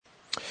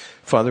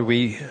Father,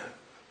 we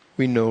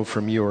know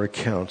from your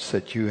accounts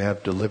that you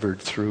have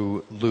delivered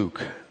through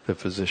Luke, the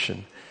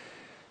physician,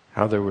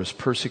 how there was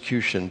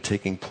persecution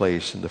taking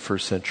place in the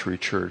first century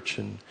church,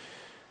 and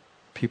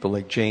people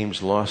like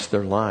James lost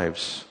their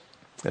lives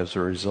as a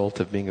result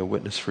of being a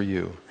witness for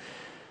you.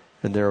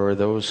 And there were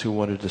those who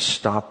wanted to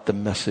stop the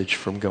message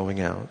from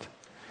going out.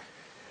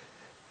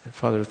 And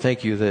Father,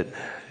 thank you that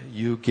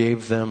you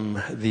gave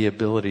them the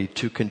ability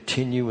to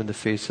continue in the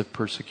face of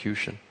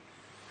persecution.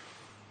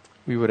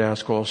 We would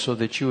ask also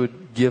that you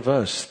would give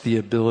us the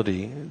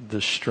ability,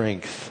 the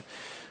strength,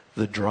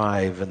 the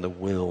drive, and the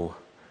will,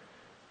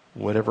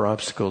 whatever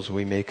obstacles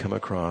we may come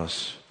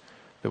across,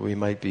 that we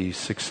might be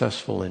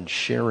successful in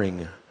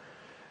sharing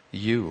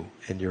you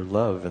and your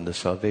love and the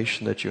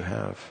salvation that you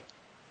have.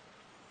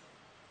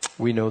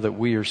 We know that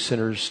we are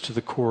sinners to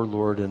the core,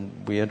 Lord,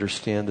 and we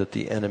understand that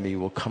the enemy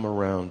will come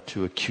around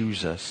to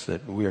accuse us,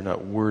 that we are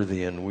not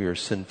worthy and we are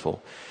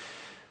sinful.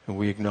 And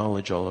we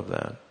acknowledge all of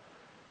that.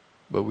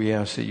 But we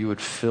ask that you would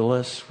fill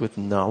us with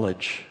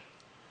knowledge,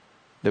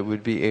 that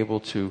we'd be able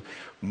to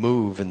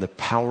move in the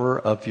power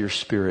of your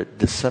Spirit,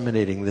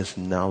 disseminating this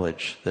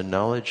knowledge, the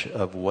knowledge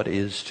of what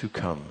is to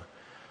come,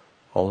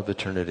 all of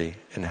eternity,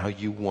 and how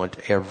you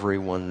want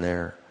everyone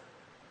there.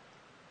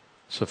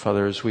 So,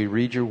 Father, as we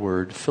read your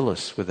word, fill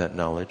us with that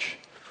knowledge.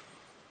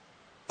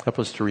 Help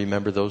us to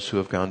remember those who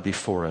have gone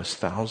before us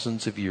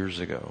thousands of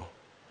years ago,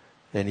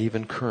 and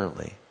even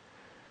currently,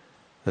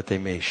 that they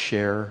may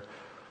share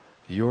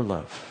your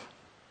love.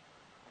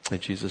 In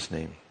Jesus'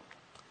 name,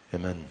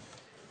 amen.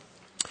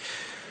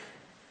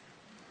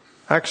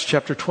 Acts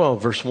chapter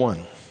 12, verse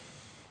 1.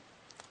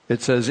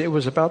 It says, it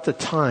was about this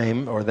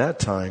time,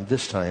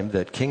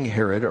 that King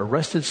Herod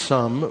arrested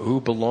some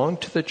who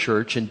belonged to the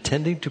church,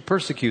 intending to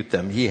persecute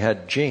them. He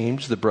had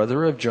James, the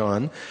brother of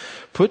John,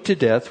 put to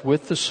death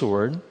with the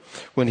sword.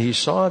 When he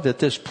saw that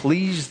this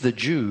pleased the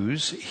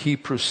Jews, he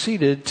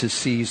proceeded to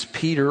seize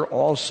Peter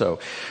also.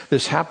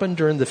 This happened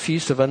during the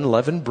Feast of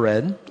Unleavened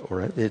Bread,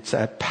 or it's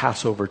at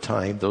Passover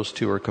time. Those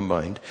two are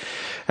combined.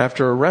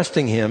 After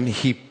arresting him,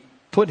 he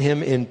put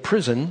him in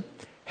prison,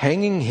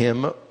 handing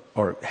him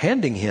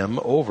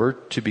over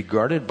to be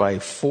guarded by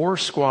 4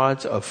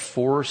 squads of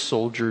 4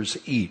 soldiers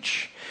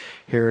each.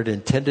 Herod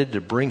intended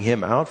to bring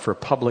him out for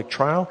public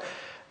trial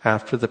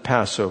after the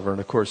Passover.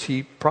 And of course,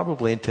 he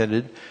probably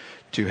intended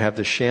to have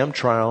the sham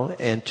trial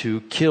and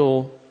to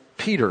kill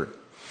Peter.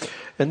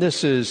 And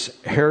this is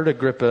Herod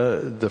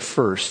Agrippa the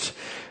First.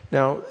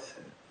 Now,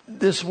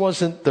 this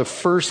wasn't the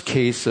first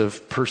case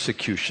of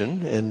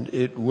persecution, and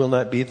it will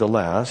not be the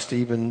last,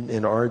 even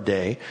in our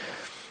day.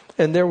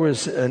 And there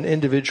was an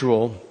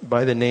individual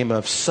by the name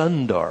of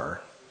Sundar.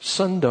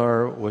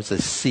 Sundar was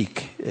a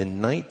Sikh.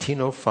 In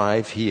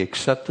 1905, he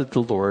accepted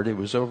the Lord. It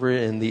was over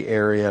in the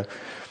area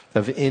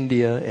of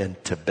India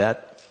and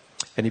Tibet,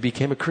 and he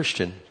became a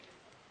Christian.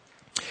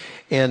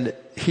 And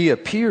he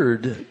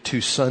appeared to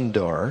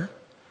Sundar,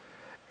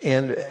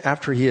 and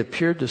after he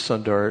appeared to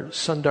Sundar,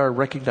 Sundar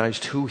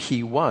recognized who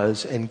he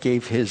was and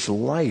gave his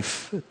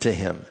life to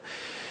him.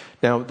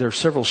 Now, there are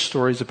several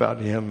stories about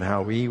him,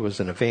 how he was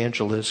an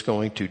evangelist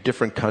going to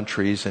different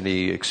countries, and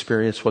he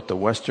experienced what the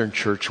Western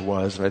Church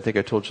was. And I think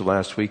I told you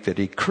last week that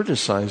he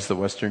criticized the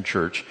Western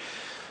Church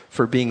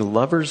for being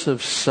lovers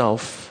of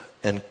self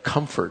and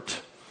comfort.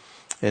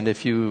 And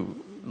if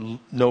you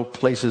know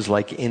places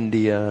like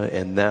India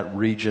and that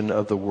region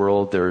of the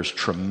world, there's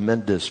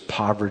tremendous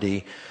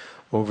poverty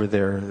over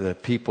there. The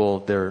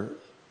people, they're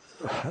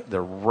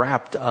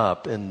wrapped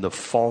up in the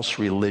false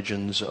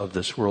religions of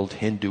this world,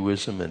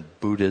 Hinduism and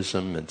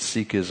Buddhism and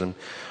Sikhism.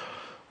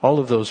 All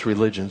of those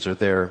religions are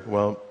there.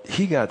 Well,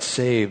 he got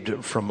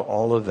saved from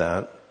all of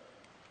that,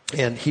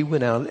 and he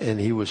went out and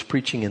he was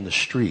preaching in the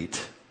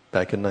street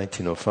back in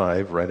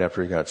 1905, right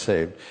after he got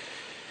saved.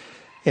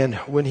 And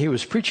when he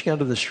was preaching out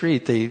of the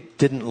street, they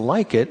didn't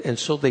like it, and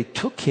so they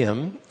took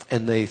him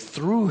and they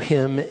threw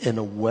him in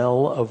a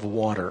well of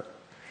water.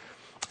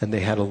 And they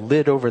had a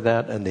lid over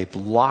that, and they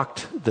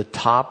blocked the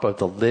top of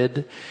the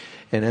lid.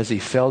 And as he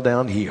fell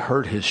down, he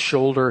hurt his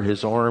shoulder,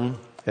 his arm,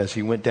 as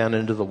he went down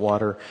into the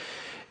water.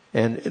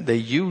 And they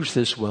used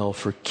this well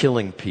for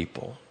killing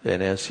people.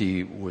 And as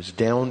he was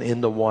down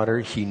in the water,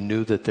 he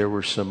knew that there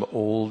were some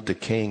old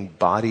decaying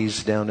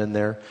bodies down in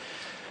there.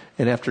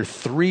 And after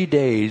 3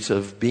 days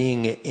of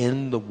being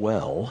in the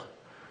well,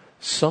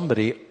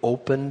 somebody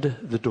opened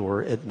the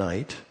door at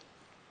night,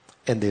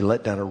 and they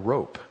let down a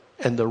rope.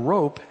 And the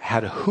rope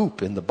had a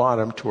hoop in the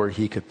bottom to where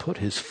he could put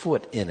his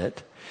foot in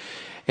it.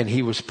 And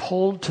he was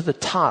pulled to the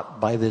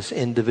top by this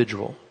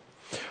individual.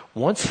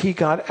 Once he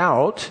got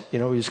out, he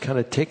was kind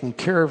of taking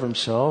care of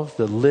himself.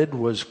 The lid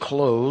was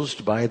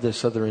closed by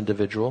this other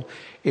individual.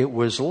 It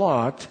was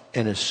locked.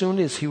 And as soon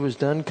as he was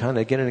done kind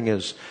of getting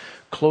his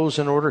clothes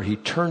in order, he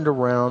turned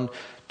around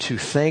to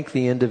thank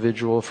the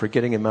individual for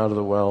getting him out of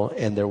the well.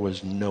 And there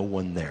was no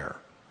one there.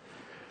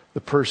 The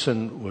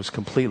person was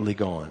completely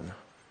gone.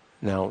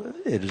 Now,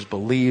 it is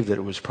believed that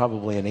it was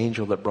probably an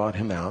angel that brought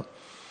him out.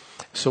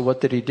 So what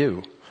did he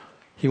do?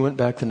 He went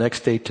back the next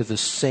day to the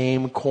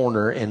same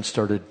corner and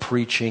started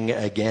preaching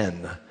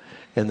again.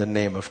 in the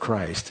name of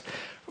Christ.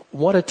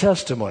 What a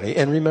testimony.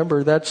 And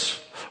remember, that's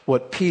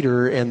what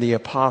Peter and the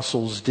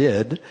apostles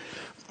did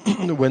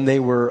when they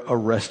were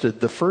arrested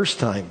the first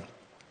time.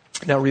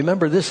 Now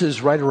remember, this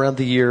is right around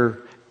the year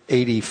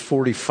AD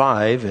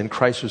 45, and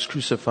Christ was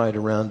crucified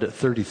around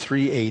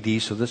 33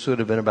 AD, so this would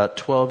have been about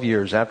 12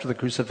 years after the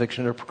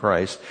crucifixion of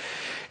Christ.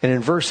 And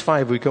in verse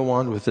 5, we go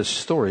on with this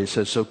story. It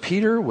says, so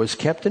Peter was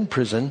kept in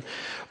prison,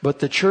 but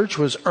the church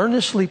was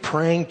earnestly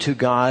praying to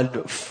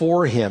God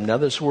for him. Now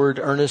this word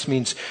earnest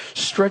means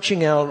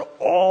stretching out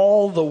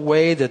all the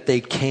way that they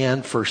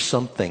can for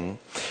something.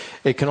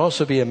 It can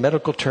also be a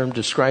medical term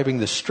describing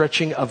the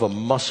stretching of a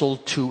muscle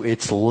to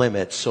its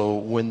limit. So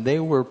when they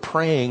were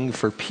praying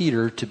for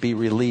Peter to be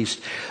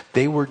released,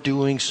 they were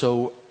doing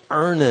so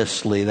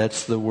earnestly.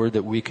 That's the word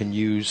that we can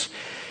use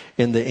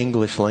in the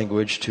English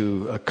language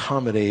to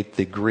accommodate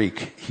the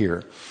Greek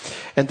here.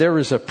 And there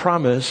is a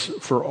promise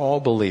for all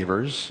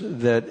believers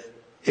that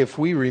if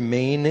we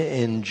remain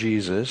in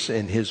Jesus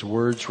and his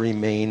words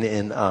remain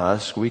in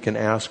us, we can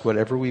ask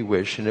whatever we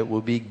wish and it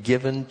will be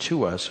given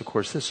to us. Of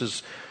course, this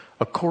is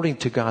according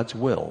to God's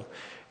will.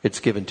 It's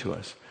given to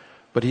us.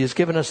 But he has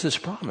given us this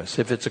promise.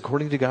 If it's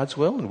according to God's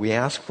will and we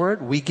ask for it,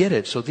 we get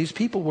it. So these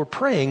people were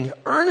praying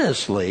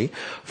earnestly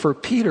for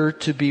Peter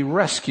to be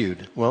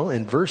rescued. Well,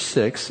 in verse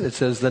 6, it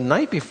says, the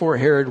night before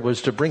Herod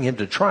was to bring him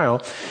to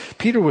trial,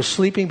 Peter was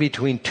sleeping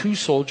between two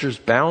soldiers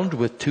bound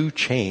with two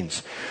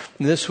chains.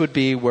 And this would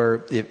be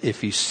where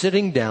if he's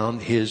sitting down,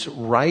 his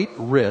right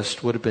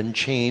wrist would have been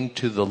chained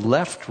to the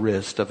left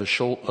wrist of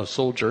a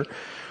soldier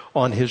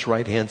on his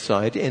right-hand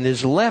side, and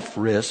his left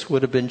wrist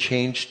would have been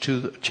chained to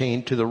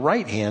the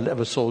right hand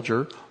of a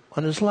soldier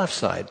on his left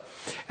side.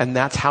 And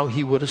that's how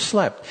he would have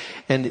slept.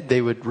 And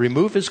they would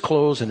remove his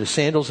clothes and his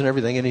sandals and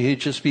everything, and he'd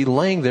just be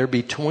laying there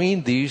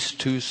between these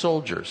two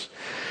soldiers.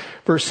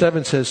 Verse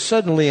 7 says,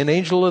 suddenly an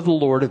angel of the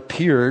Lord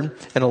appeared,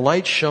 and a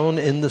light shone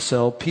in the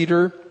cell.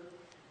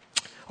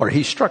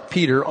 He struck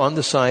Peter on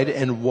the side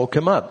and woke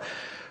him up.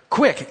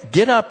 Quick,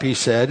 get up, he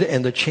said,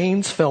 and the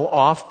chains fell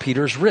off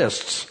Peter's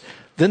wrists.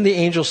 Then the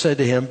angel said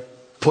to him,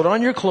 put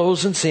on your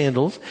clothes and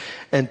sandals.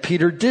 And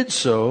Peter did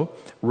so.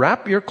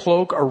 Wrap your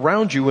cloak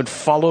around you and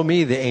follow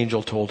me, the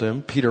angel told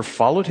him. Peter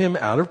followed him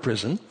out of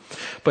prison,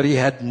 but he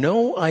had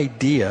no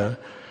idea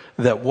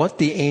that what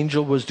the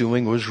angel was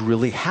doing was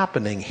really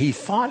happening. He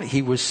thought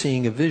he was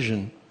seeing a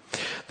vision.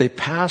 They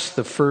passed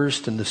the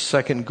first and the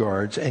second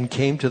guards and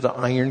came to the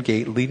iron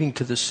gate leading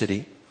to the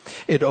city.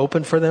 It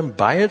opened for them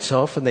by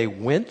itself, and they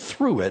went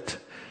through it.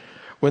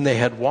 When they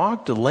had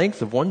walked the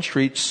length of one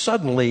street,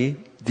 suddenly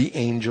the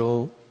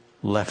angel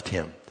left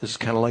him. This is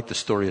kind of like the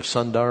story of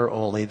Sundar,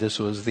 only this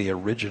was the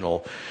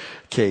original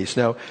case.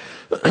 Now,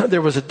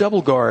 there was a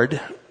double guard,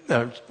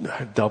 it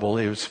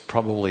was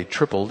probably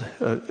tripled.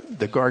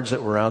 The guards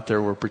that were out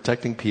there were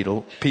protecting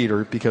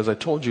Peter, because I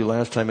told you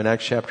last time in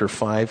Acts chapter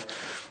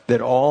 5 that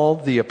all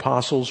the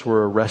apostles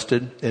were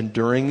arrested, and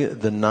during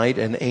the night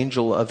an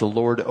angel of the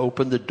Lord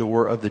opened the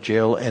door of the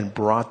jail and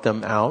brought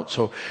them out.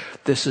 So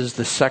this is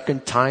the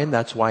second time.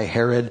 That's why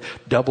Herod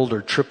doubled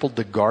or tripled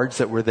the guards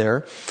that were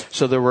there.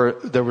 So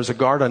there was a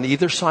guard on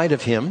either side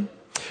of him.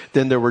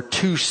 Then there were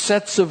two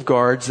sets of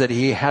guards that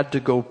he had to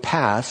go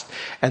past.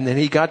 And then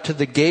he got to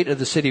the gate of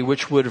the city,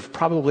 which would have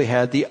probably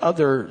had the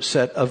other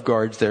set of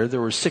guards there.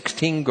 There were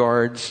 16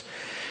 guards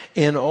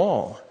in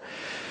all.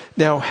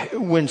 Now,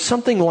 when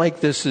something like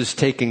this is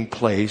taking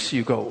place,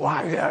 you go, well,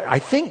 I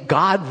think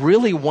God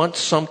really wants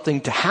something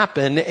to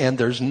happen, and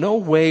there's no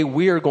way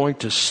we are going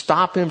to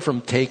stop him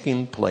from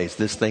taking place,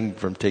 this thing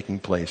from taking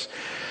place.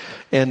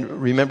 And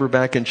remember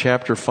back in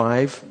chapter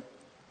 5,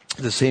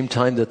 the same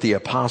time that the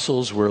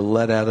apostles were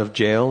let out of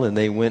jail and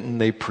they went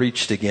and they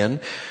preached again.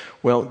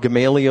 Well,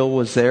 Gamaliel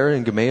was there,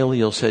 and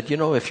Gamaliel said,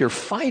 if you're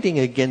fighting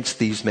against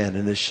these men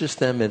and it's just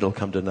them, it'll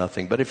come to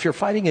nothing. But if you're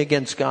fighting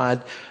against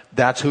God,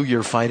 that's who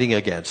you're fighting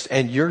against.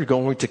 And you're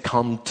going to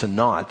come to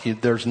naught.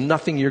 There's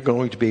nothing you're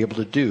going to be able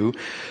to do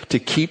to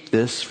keep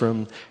this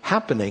from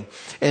happening.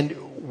 And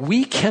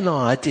we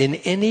cannot in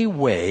any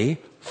way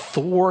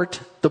thwart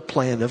the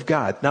plan of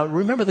God. Now,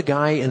 remember the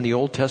guy in the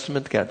Old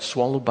Testament that got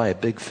swallowed by a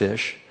big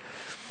fish?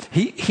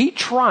 He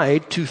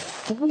tried to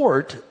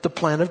thwart the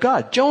plan of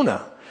God.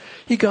 Jonah.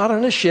 He got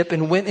on a ship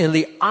and went in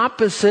the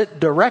opposite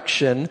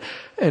direction,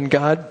 and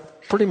God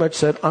pretty much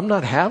said, I'm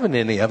not having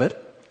any of it.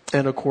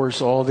 And of course,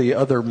 all the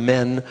other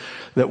men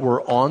that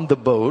were on the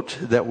boat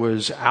that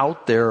was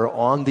out there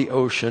on the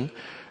ocean,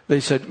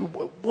 they said,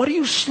 what are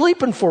you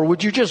sleeping for?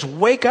 Would you just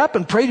wake up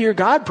and pray to your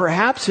God?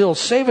 Perhaps he'll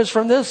save us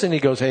from this. And he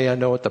goes, hey, I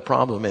know what the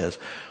problem is.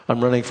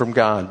 I'm running from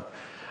God.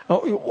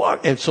 Oh,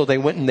 and so they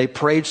went and they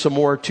prayed some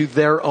more to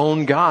their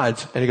own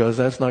gods. And he goes,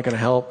 that's not going to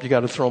help. You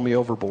got to throw me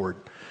overboard.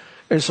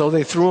 And so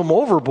they threw him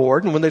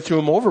overboard. And when they threw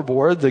him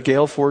overboard, the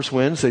gale force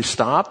winds, they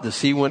stopped. The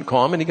sea went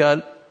calm, and he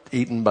got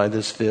eaten by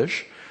this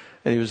fish.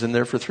 And he was in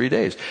there for 3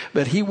 days.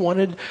 But he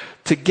wanted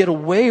to get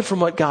away from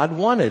what God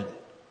wanted.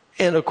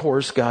 And of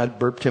course, God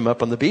burped him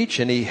up on the beach,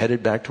 and he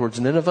headed back towards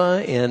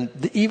Nineveh.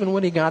 And even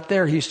when he got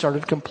there, he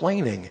started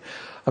complaining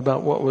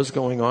about what was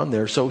going on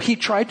there. So he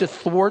tried to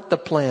thwart the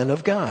plan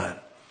of God.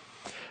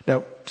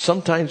 Now,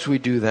 sometimes we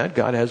do that.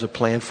 God has a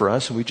plan for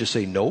us and we just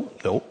say, no,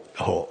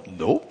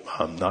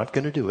 I'm not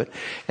going to do it.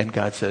 And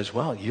God says,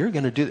 well, you're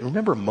going to do it.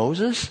 Remember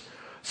Moses?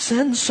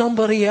 Send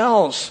somebody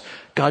else.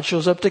 God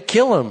shows up to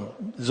kill him.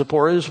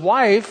 Zipporah's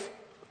wife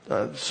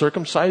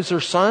circumcised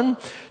her son,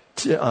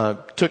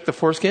 took the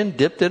foreskin,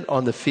 dipped it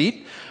on the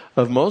feet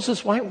of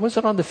Moses. Why was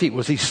it on the feet?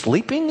 Was he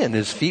sleeping and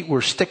his feet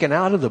were sticking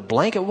out of the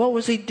blanket? What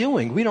was he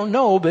doing? We don't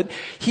know, but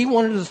he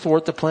wanted to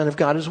thwart the plan of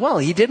God as well.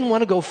 He didn't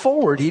want to go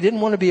forward. He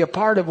didn't want to be a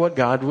part of what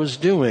God was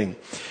doing.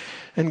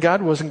 And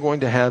God wasn't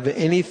going to have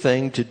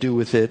anything to do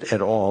with it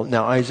at all.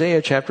 Now,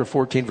 Isaiah chapter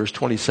 14, verse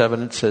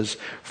 27, it says,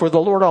 "For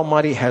the Lord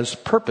Almighty has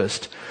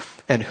purposed,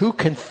 and who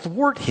can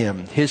thwart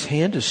him? His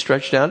hand is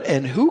stretched out,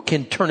 and who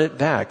can turn it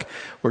back?"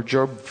 Or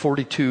Job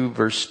 42,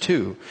 verse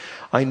 2.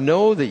 "I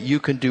know that you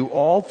can do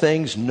all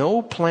things.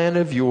 No plan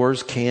of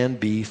yours can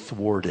be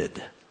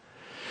thwarted."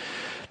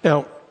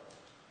 Now,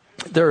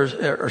 there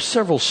are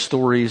several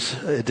stories,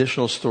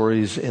 additional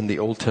stories in the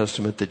Old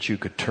Testament that you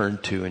could turn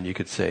to and you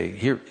could say,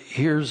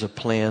 here's a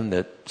plan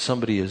that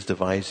somebody is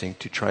devising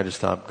to try to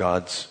stop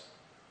God's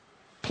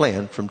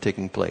plan from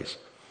taking place.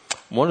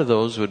 One of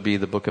those would be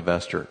the book of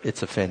Esther.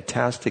 It's a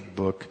fantastic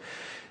book.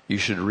 You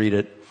should read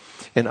it.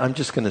 And I'm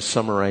just going to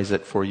summarize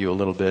it for you a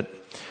little bit.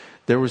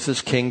 There was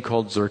this king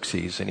called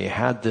Xerxes, and he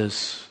had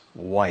this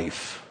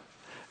wife,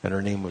 and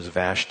her name was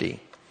Vashti.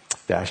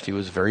 Vashti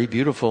was very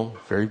beautiful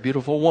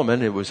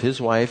woman. It was his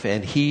wife,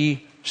 and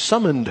he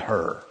summoned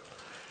her.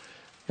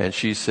 And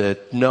she said,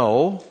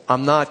 "No,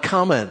 I'm not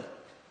coming."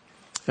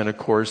 And of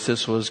course,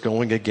 this was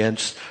going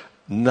against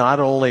not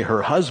only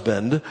her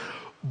husband,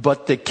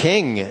 but the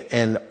king.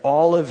 And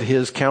all of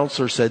his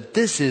counselors said,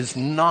 "This is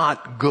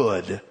not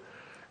good."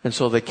 And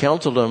so they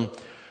counseled him,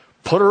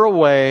 "Put her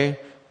away.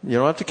 You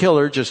don't have to kill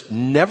her. Just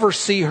never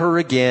see her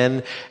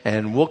again.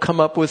 And we'll come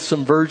up with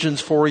some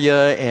virgins for you.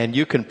 And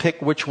you can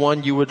pick which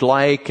one you would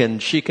like.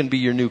 And she can be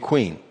your new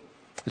queen."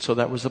 And so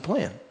that was the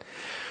plan.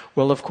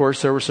 Well, of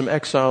course, there were some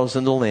exiles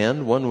in the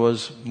land. One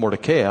was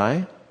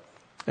Mordecai.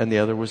 And the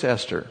other was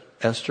Esther.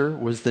 Esther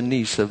was the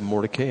niece of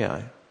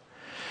Mordecai.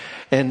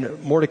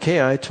 And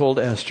Mordecai told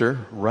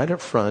Esther right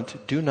up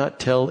front, "Do not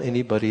tell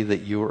anybody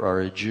that you are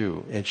a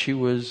Jew." And she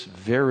was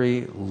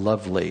very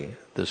lovely,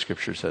 the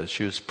scripture says.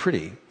 She was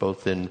pretty,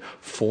 both in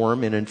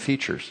form and in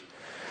features.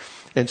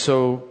 And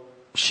so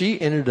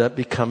she ended up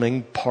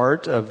becoming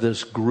part of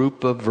this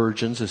group of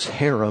virgins, this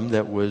harem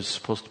that was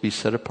supposed to be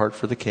set apart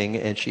for the king.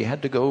 And she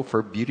had to go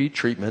for beauty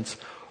treatments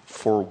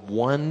for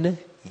 1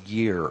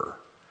 year.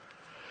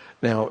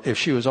 Now, if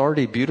she was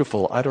already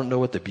beautiful, I don't know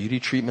what the beauty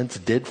treatments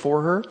did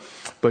for her,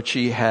 but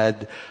she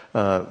had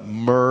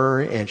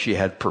myrrh and she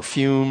had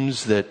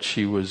perfumes that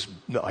she was,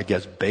 I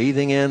guess,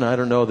 bathing in. I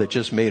don't know, that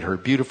just made her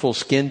beautiful.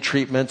 Skin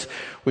treatments.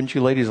 Wouldn't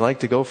you ladies like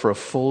to go for a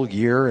full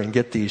year and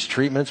get these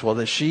treatments?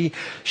 Well, she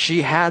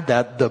had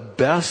that, the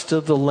best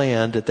of the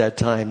land at that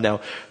time. Now,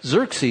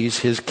 Xerxes,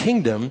 his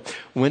kingdom,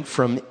 went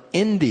from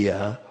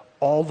India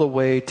all the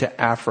way to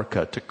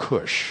Africa, to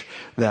Cush.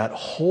 That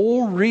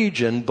whole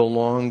region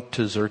belonged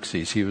to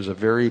Xerxes. He was a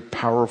very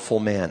powerful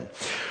man.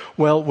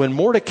 Well, when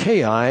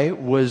Mordecai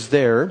was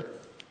there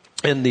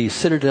in the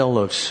citadel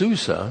of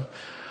Susa,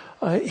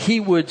 he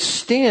would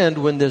stand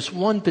when this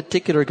one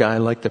particular guy,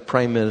 like the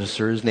prime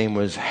minister, his name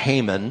was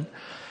Haman.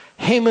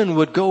 Haman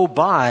would go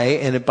by,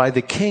 and by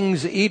the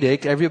king's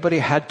edict, everybody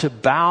had to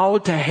bow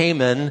to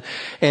Haman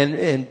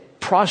and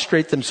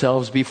prostrate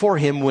themselves before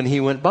him when he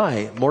went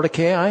by.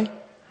 Mordecai?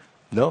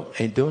 No,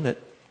 ain't doing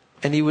it.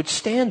 And he would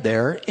stand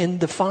there in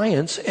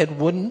defiance and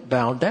wouldn't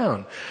bow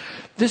down.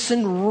 This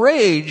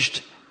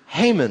enraged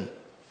Haman.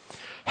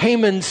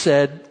 Haman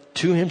said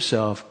to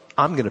himself,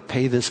 "I'm going to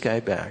pay this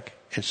guy back."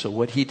 And so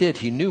what he did,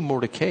 he knew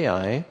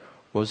Mordecai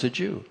was a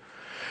Jew.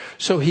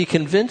 So he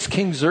convinced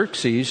King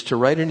Xerxes to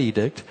write an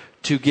edict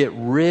to get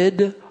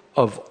rid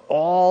of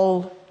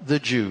all the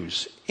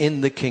Jews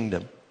in the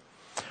kingdom.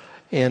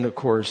 And of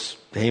course,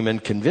 Haman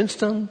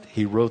convinced him.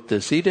 He wrote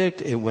this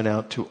edict. It went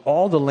out to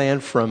all the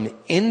land from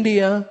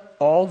India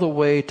all the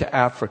way to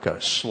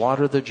Africa.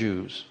 Slaughter the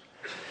Jews.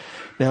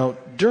 Now,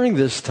 during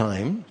this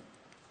time,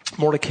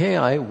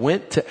 Mordecai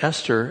went to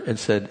Esther and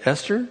said,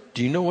 "Esther,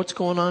 do you know what's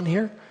going on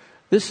here?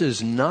 This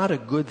is not a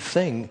good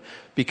thing,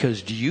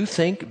 because do you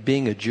think,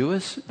 being a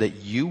Jewess, that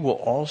you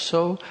will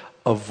also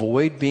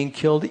avoid being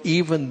killed,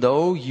 even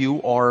though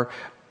you are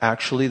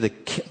actually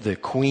the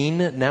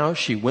queen now?"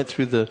 She went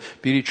through the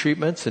beauty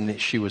treatments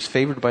and she was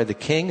favored by the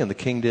king, and the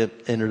king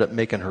ended up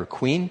making her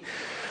queen.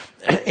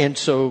 And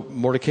so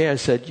Mordecai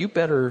said, "You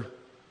better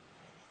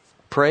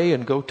pray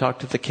and go talk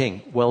to the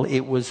king." Well,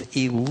 it was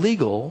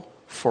illegal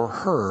for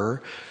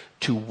her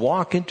to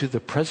walk into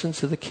the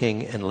presence of the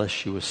king unless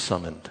she was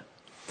summoned.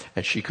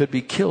 And she could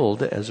be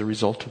killed as a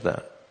result of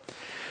that.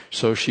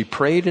 So she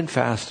prayed and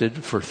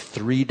fasted for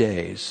 3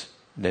 days.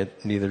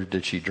 Neither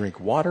did she drink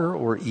water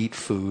or eat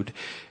food.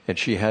 And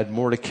she had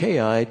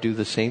Mordecai do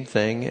the same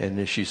thing.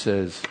 And she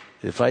says,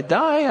 "If I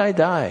die, I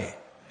die."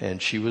 And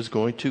she was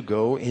going to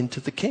go into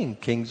the king,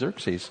 King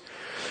Xerxes.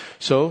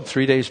 So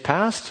 3 days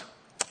passed.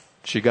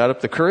 She got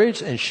up the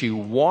courage and she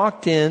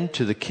walked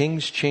into the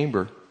king's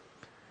chamber.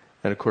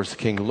 And of course the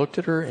king looked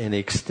at her and he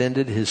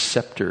extended his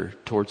scepter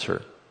towards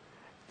her.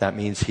 That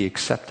means he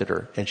accepted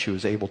her, and she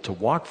was able to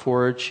walk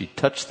forward. She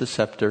touched the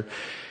scepter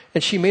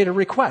and she made a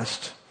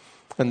request.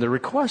 And the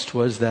request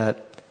was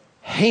that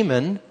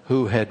Haman,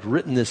 who had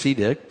written this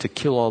edict to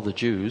kill all the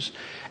Jews,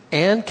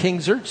 and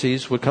King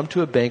Xerxes would come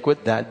to a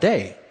banquet that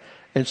day.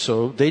 And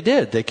so they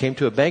did. They came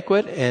to a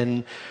banquet,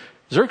 and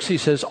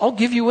Xerxes says, I'll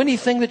give you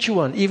anything that you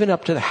want, even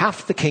up to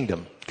half the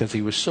kingdom, because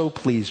he was so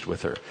pleased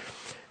with her.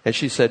 And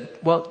she said,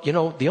 well,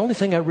 the only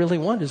thing I really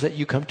want is that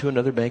you come to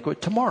another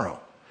banquet tomorrow.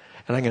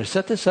 And I'm going to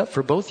set this up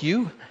for both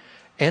you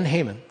and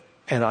Haman.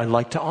 And I'd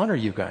like to honor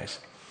you guys.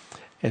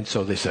 And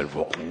so they said,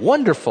 well,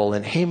 wonderful.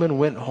 And Haman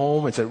went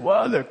home and said,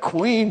 well, the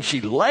queen,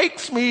 she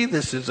likes me.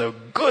 This is a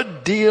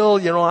good deal.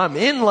 I'm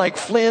in like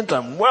Flint.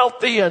 I'm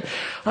wealthy and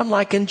I'm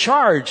like in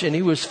charge. And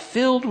he was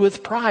filled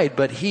with pride,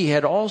 but he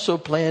had also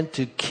planned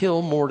to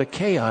kill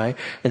Mordecai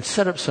and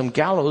set up some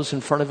gallows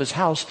in front of his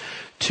house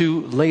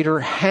to later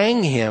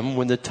hang him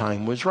when the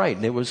time was right.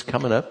 And it was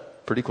coming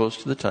up pretty close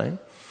to the time.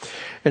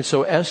 And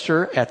so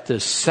Esther, at the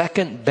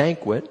second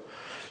banquet,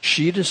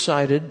 she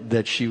decided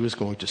that she was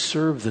going to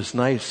serve this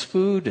nice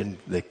food, and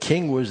the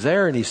king was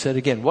there, and he said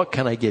again, what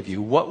can I give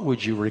you? What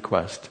would you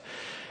request?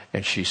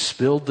 And she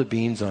spilled the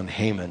beans on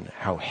Haman,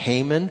 how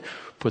Haman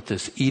put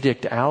this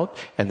edict out,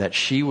 and that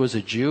she was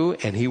a Jew,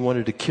 and he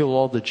wanted to kill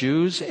all the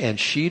Jews, and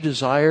she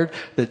desired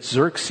that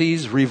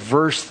Xerxes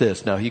reverse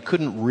this. Now, he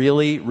couldn't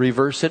really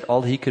reverse it.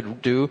 All he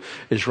could do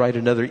is write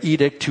another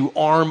edict to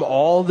arm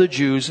all the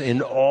Jews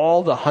in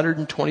all the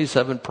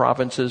 127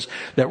 provinces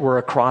that were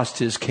across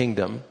his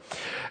kingdom.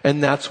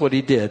 And that's what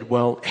he did.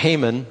 Well,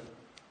 Haman,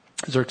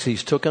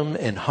 Xerxes took him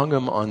and hung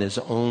him on his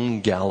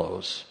own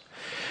gallows.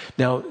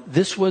 Now,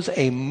 this was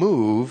a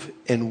move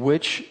in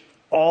which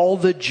all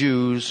the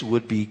Jews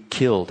would be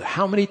killed.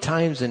 How many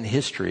times in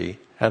history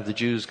have the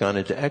Jews gone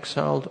into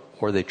exile,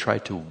 or they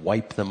tried to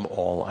wipe them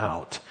all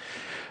out?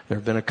 There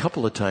have been a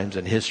couple of times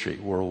in history.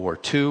 World War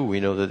II, we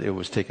know that it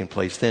was taking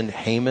place then.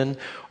 Haman,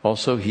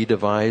 also, he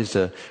devised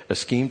a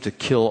scheme to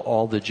kill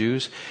all the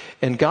Jews.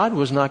 And God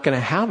was not going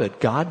to have it.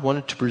 God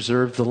wanted to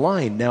preserve the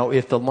line. Now,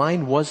 if the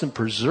line wasn't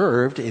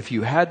preserved, if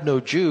you had no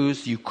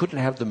Jews, you couldn't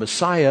have the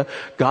Messiah.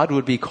 God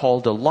would be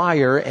called a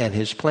liar, and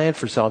his plan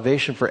for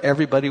salvation for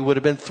everybody would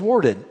have been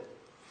thwarted.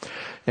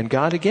 And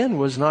God, again,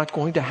 was not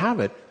going to have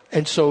it.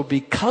 And so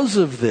because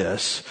of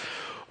this,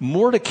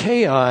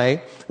 Mordecai,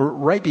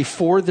 right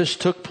before this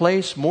took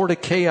place,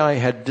 Mordecai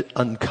had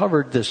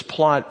uncovered this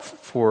plot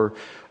for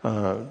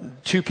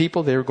two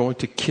people. They were going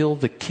to kill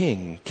the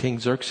king, King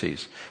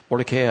Xerxes.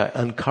 Mordecai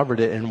uncovered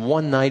it, and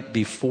one night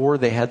before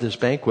they had this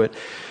banquet,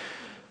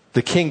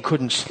 the king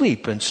couldn't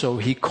sleep, and so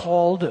he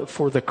called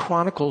for the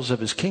chronicles of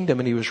his kingdom,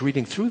 and he was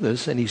reading through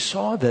this, and he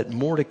saw that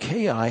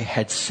Mordecai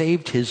had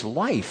saved his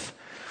life.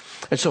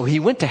 And so he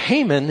went to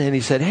Haman and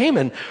he said,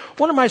 Haman,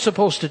 what am I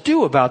supposed to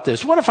do about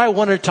this? What if I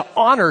wanted to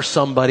honor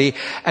somebody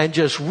and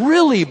just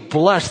really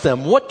bless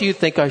them? What do you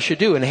think I should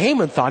do? And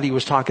Haman thought he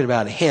was talking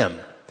about him.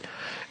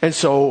 And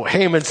so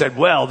Haman said,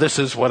 well, this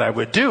is what I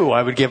would do.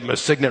 I would give him a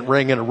signet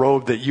ring and a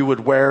robe that you would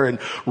wear and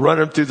run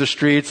him through the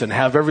streets and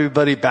have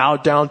everybody bow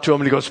down to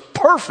him. And he goes,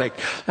 perfect.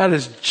 That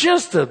is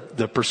just the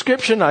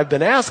prescription I've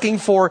been asking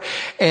for.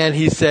 And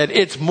he said,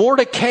 it's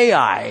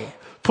Mordecai.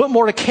 Put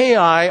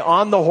Mordecai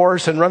on the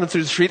horse and run him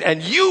through the street,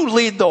 and you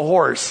lead the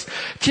horse.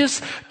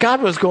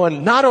 God was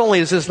going, not only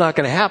is this not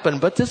going to happen,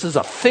 but this is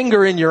a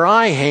finger in your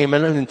eye,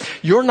 Haman, and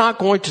you're not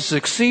going to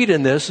succeed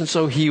in this. And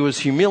so he was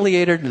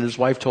humiliated, and his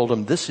wife told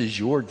him, this is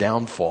your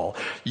downfall.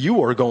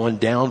 You are going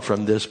down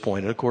from this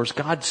point. And of course,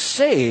 God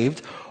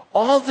saved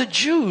all the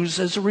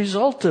Jews as a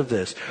result of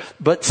this.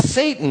 But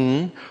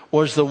Satan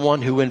was the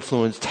one who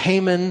influenced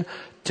Haman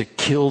to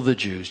kill the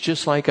Jews.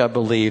 Just like I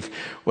believe,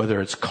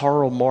 whether it's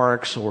Karl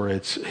Marx or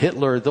it's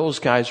Hitler, those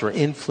guys were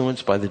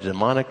influenced by the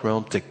demonic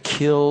realm to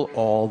kill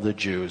all the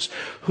Jews.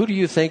 Who do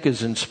you think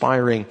is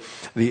inspiring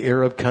the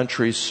Arab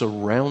countries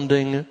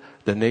surrounding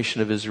the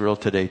nation of Israel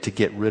today to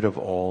get rid of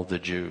all the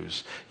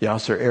Jews?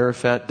 Yasser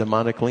Arafat,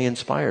 demonically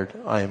inspired.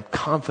 I am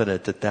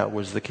confident that that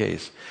was the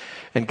case.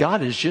 And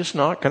God is just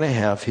not going to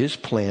have his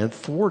plan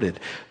thwarted.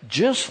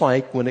 Just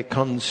like when it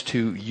comes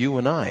to you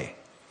and I.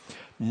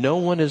 No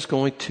one is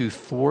going to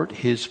thwart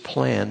his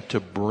plan to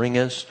bring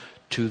us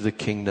to the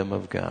kingdom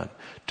of God,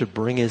 to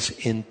bring us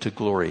into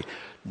glory.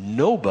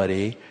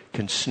 Nobody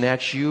can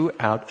snatch you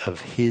out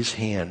of his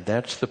hand.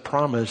 That's the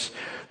promise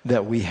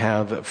that we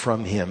have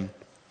from him.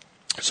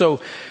 So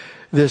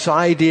this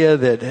idea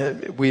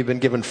that we've been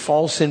given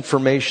false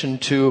information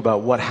to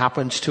about what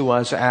happens to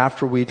us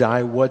after we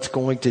die, what's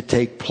going to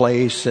take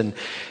place, and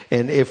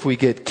if we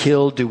get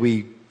killed, do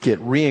we get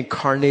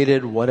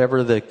reincarnated,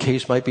 whatever the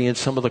case might be in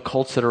some of the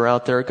cults that are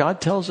out there. God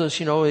tells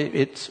us,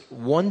 it's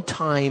one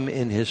time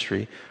in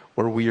history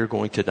where we are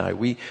going to die.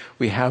 We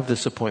have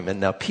this appointment.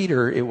 Now,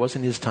 Peter, it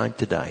wasn't his time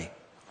to die,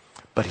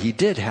 but he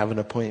did have an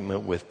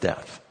appointment with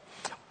death.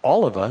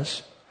 All of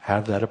us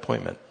have that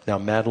appointment. Now,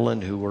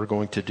 Madeline, who we're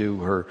going to do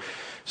her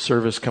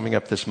service coming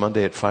up this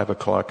Monday at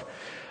 5:00,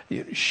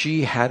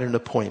 She had an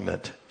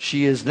appointment.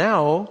 She is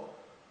now,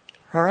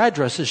 her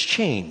address has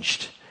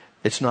changed.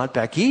 It's not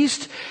back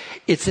east.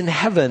 It's in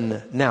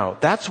heaven now.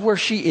 That's where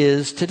she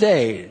is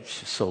today.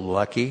 She's so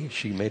lucky.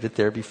 She made it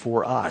there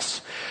before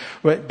us.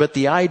 But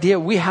the idea,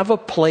 we have a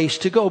place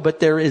to go, but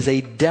there is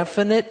a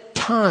definite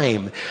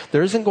time.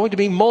 There isn't going to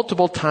be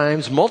multiple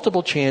times,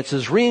 multiple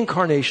chances,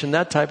 reincarnation,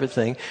 that type of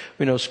thing.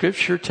 We know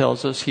Scripture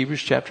tells us,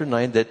 Hebrews chapter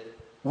 9, that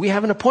we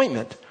have an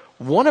appointment.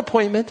 One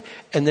appointment,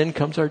 and then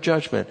comes our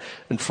judgment.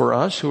 And for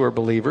us who are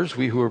believers,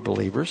 we who are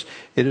believers,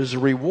 it is a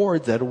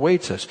reward that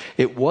awaits us.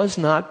 It was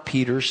not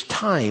Peter's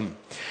time.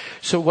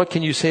 So what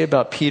can you say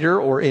about Peter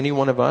or any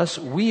one of us?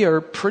 We are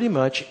pretty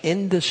much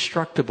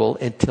indestructible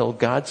until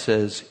God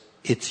says,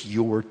 it's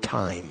your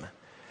time.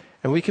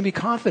 And we can be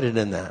confident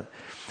in that.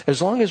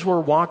 As long as we're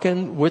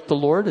walking with the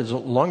Lord, as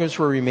long as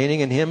we're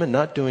remaining in Him and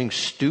not doing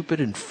stupid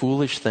and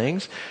foolish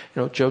things,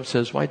 Job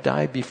says, why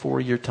die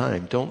before your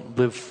time? Don't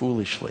live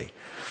foolishly.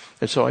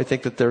 And so I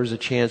think that there's a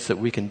chance that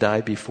we can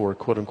die before,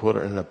 quote unquote,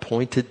 an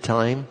appointed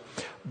time,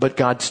 but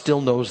God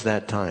still knows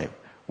that time.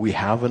 We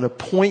have an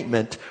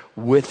appointment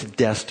with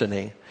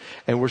destiny,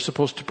 and we're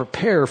supposed to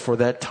prepare for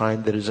that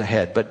time that is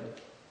ahead. But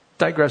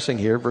digressing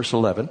here, verse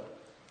 11,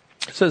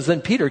 it says,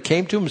 then Peter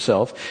came to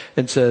himself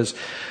and says,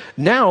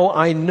 now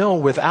I know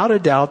without a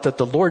doubt that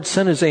the Lord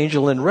sent His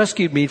angel and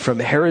rescued me from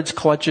Herod's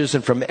clutches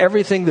and from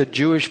everything the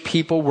Jewish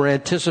people were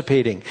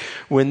anticipating.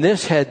 When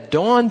this had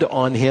dawned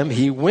on him,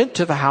 he went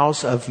to the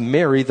house of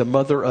Mary, the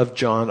mother of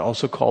John,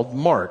 also called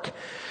Mark,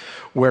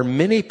 where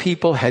many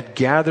people had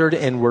gathered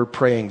and were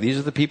praying. These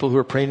are the people who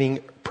are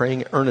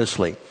praying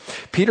earnestly.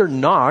 Peter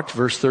knocked,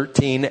 verse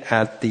 13,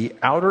 at the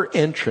outer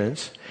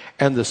entrance,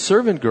 and the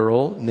servant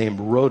girl named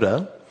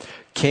Rhoda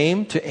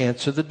came to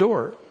answer the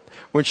door.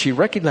 When she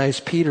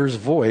recognized Peter's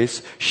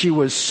voice, she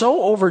was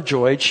so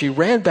overjoyed, she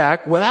ran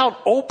back without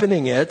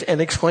opening it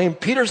and exclaimed,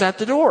 Peter's at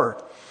the door.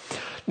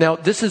 Now,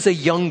 this is a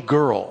young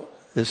girl.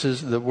 This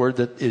is the word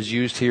that is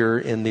used here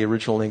in the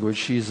original language.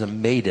 She's a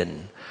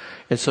maiden.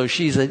 And so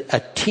she's a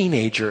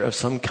teenager of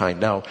some kind.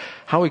 Now,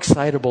 how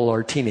excitable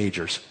are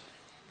teenagers?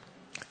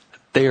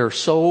 They are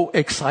so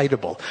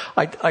excitable.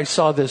 I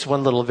saw this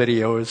one little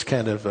video. It's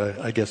kind of,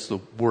 I guess the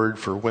word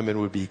for women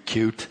would be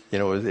cute.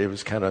 It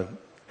was kind of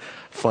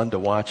fun to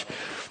watch.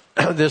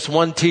 This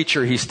one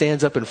teacher, he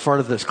stands up in front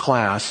of this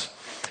class,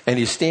 and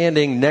he's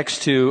standing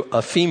next to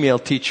a female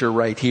teacher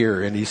right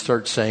here, and he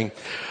starts saying,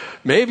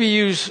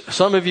 maybe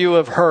some of you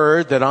have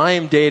heard that I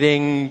am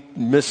dating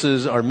Miss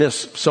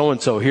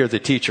so-and-so here, the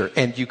teacher.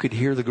 And you could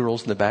hear the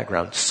girls in the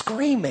background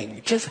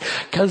screaming just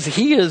because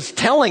he is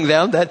telling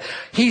them that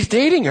he's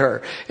dating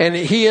her. And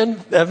he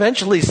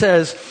eventually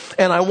says,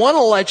 and I want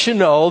to let you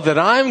know that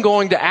I'm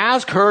going to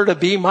ask her to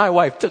be my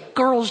wife. The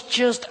girls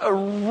just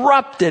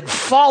erupted,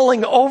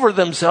 falling over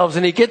themselves.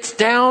 And he gets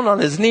down on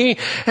his knee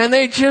and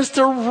they just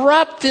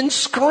erupt in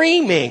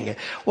screaming.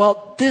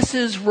 Well, this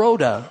is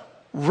Rhoda.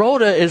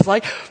 Rhoda is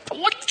like,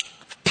 what?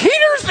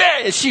 Peter's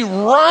there. She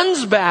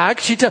runs back.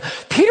 Peter's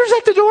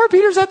at the door.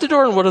 Peter's at the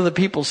door. And what do the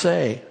people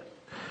say?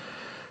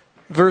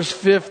 Verse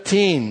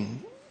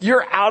 15,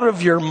 you're out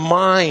of your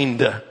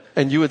mind.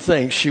 And you would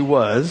think she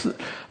was.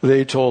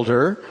 They told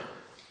her.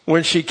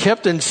 When she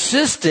kept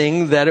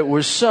insisting that it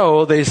was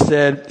so, they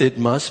said, it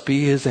must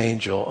be his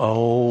angel.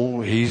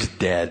 Oh, he's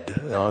dead.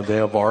 They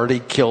have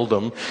already killed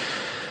him.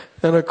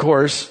 And of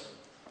course,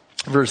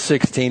 verse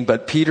 16,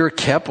 but Peter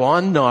kept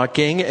on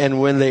knocking, and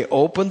when they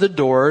opened the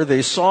door,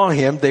 they saw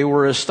him. They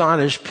were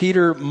astonished.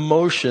 Peter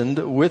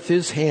motioned with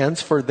his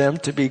hands for them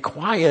to be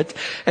quiet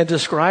and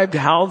described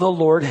how the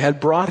Lord had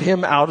brought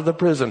him out of the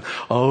prison.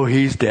 Oh,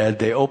 he's dead.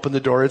 They opened the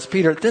door. It's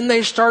Peter. Then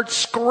they start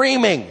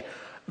screaming.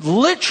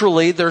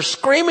 Literally, they're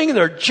screaming.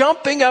 They're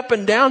jumping up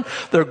and down.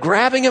 They're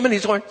grabbing him, and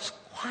he's going,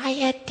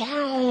 quiet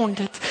down.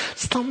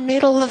 It's the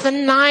middle of the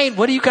night.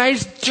 What are you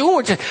guys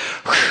doing?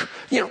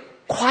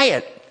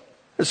 Quiet.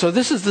 So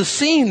this is the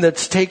scene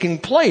that's taking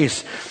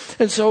place.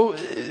 And so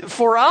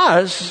for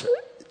us,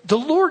 the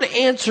Lord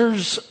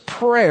answers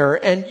prayer,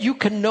 and you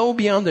can know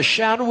beyond the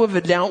shadow of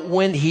a doubt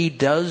when He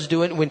does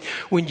do it.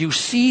 When you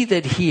see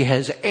that He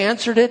has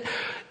answered it,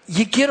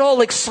 you get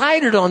all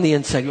excited on the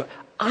inside.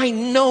 I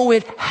know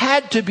it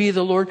had to be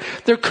the Lord.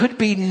 There could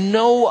be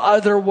no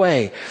other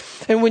way.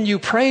 And when you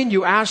pray and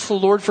you ask the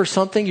Lord for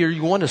something, or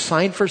you want a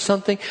sign for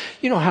something,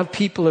 how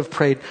people have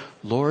prayed,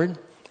 Lord,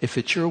 if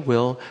it's your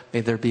will,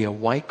 may there be a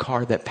white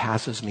car that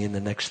passes me in the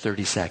next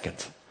 30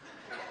 seconds.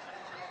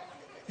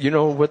 You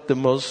know what the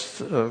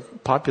most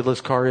populous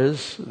car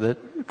is?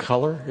 That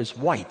color is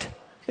white.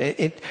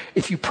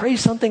 If you pray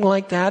something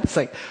like that, it's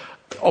like,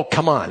 oh,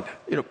 come on.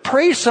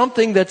 Pray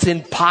something that's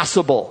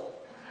impossible.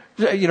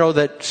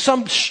 That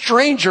some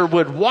stranger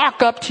would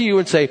walk up to you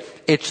and say,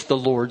 it's the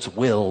Lord's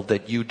will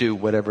that you do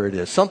whatever it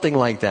is. Something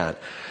like that.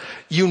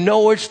 You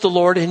know it's the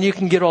Lord, and you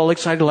can get all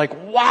excited like,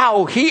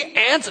 wow, He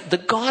answered. The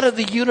God of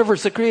the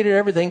universe that created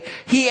everything,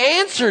 He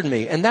answered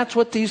me. And that's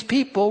what these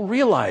people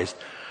realized.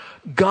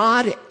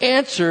 God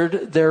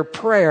answered their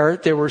prayer.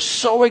 They were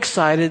so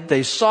excited.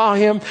 They saw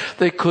him.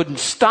 They couldn't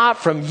stop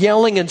from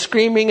yelling and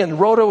screaming. And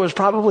Rhoda was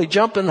probably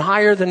jumping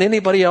higher than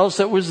anybody else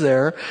that was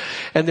there.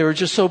 And they were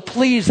just so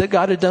pleased that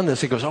God had done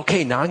this. He goes,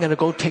 okay, now I'm going to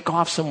go take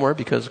off somewhere,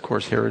 because of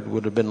course Herod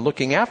would have been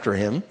looking after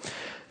him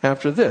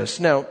after this.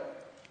 Now,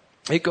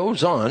 it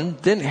goes on.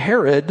 Then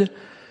Herod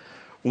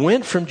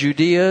went from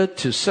Judea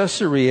to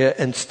Caesarea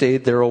and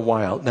stayed there a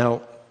while.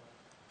 Now,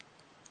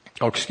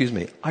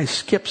 I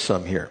skipped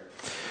some here.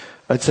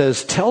 It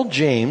says, tell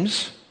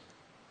James,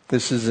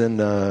 this is in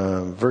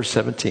verse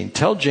 17,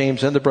 tell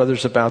James and the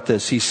brothers about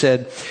this. He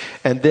said,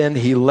 and then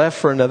he left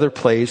for another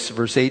place,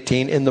 verse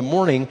 18. In the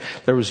morning,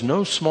 there was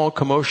no small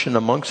commotion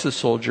amongst the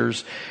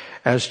soldiers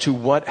as to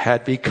what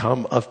had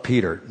become of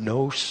Peter.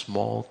 No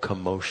small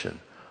commotion.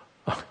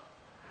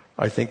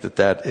 I think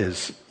that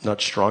is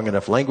not strong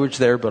enough language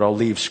there, but I'll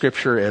leave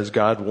scripture as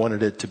God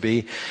wanted it to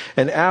be.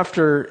 And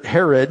after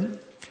Herod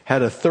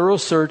had a thorough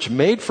search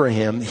made for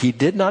him, he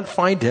did not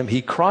find him.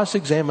 He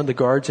cross-examined the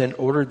guards and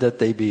ordered that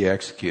they be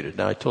executed.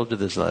 Now, I told you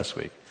this last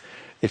week.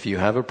 If you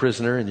have a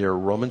prisoner and you're a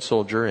Roman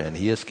soldier and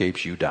he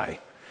escapes, you die.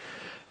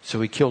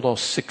 So he killed all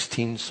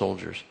 16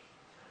 soldiers.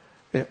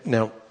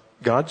 Now,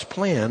 God's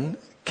plan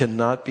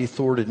cannot be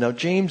thwarted. Now,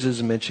 James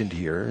is mentioned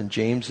here, and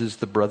James is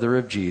the brother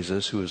of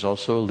Jesus, who is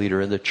also a leader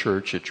in the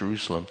church at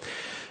Jerusalem.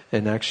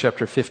 In Acts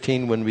chapter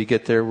 15, when we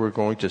get there, we're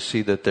going to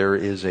see that there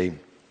is a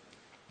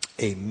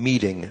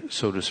meeting,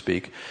 so to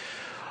speak,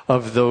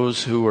 of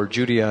those who are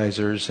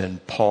Judaizers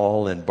and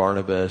Paul and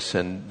Barnabas.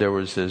 And there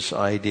was this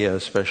idea,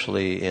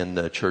 especially in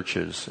the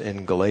churches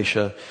in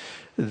Galatia,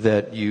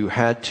 that you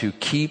had to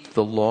keep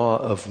the law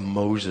of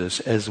Moses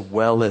as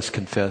well as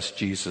confess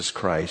Jesus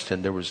Christ.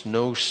 And there was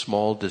no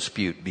small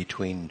dispute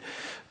between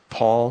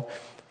Paul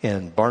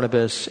and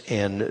Barnabas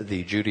and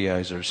the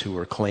Judaizers who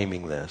were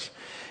claiming this.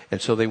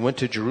 And so they went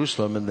to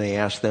Jerusalem and they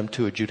asked them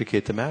to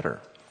adjudicate the matter.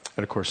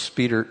 And of course,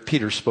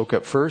 Peter spoke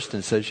up first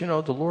and says,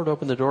 the Lord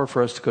opened the door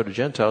for us to go to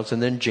Gentiles.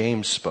 And then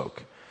James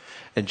spoke.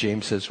 And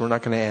James says, we're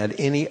not going to add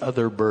any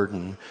other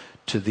burden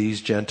to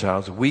these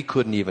Gentiles. We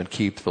couldn't even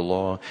keep the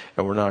law,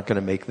 and we're not going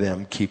to make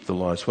them keep the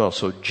law as well.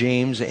 So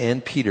James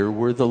and Peter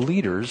were the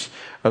leaders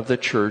of the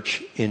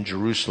church in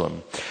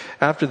Jerusalem.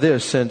 After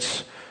this,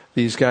 since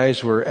these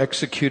guys were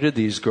executed,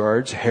 these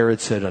guards,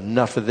 Herod said,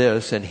 enough of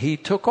this, and he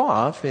took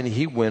off and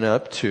he went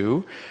up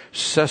to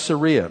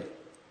Caesarea.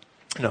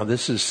 Now,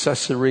 this is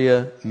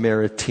Caesarea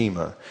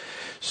Maritima.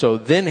 So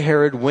then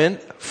Herod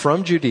went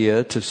from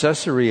Judea to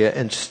Caesarea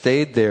and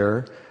stayed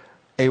there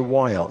a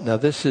while. Now,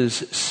 this is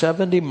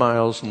 70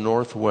 miles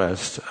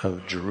northwest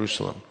of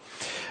Jerusalem.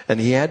 And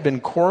he had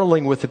been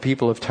quarreling with the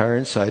people of Tyre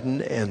and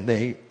Sidon, and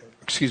they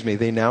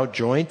now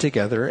joined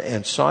together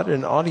and sought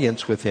an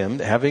audience with him,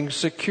 having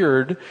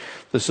secured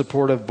the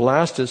support of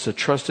Blastus, a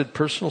trusted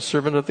personal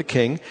servant of the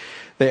king.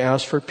 They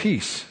asked for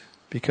peace,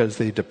 because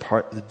they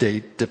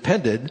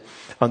depended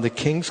on the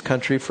king's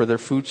country for their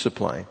food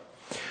supply.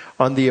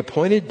 On the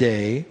appointed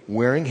day,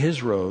 wearing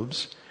his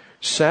robes,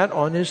 sat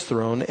on his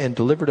throne and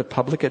delivered a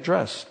public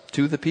address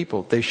to the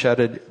people. They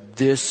shouted,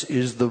 "This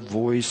is the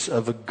voice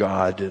of a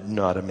God,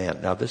 not a man."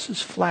 Now, this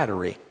is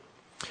flattery.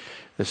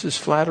 This is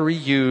flattery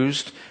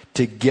used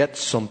to get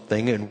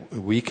something, and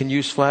we can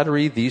use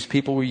flattery. These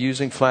people were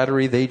using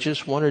flattery. They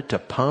just wanted to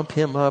pump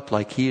him up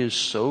like he is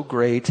so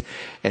great.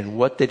 And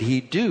what did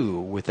he do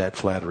with that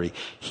flattery?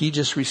 He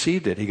just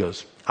received it. He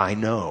goes, I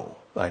know.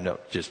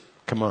 Just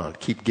come on,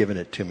 keep giving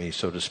it to me,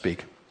 so to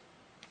speak.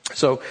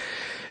 So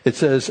it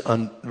says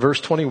on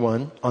verse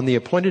 21, on the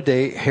appointed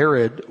day,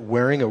 Herod,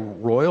 wearing a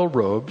royal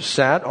robe,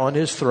 sat on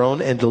his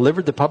throne and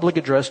delivered the public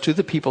address to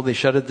the people. They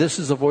shouted, "This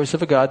is the voice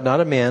of a God,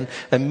 not a man."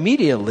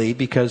 Immediately,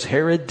 because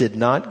Herod did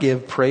not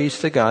give praise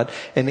to God,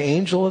 an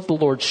angel of the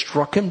Lord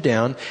struck him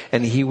down,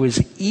 and he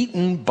was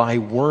eaten by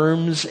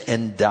worms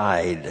and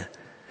died.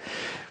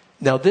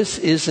 Now, this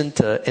isn't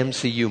an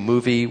MCU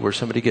movie where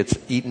somebody gets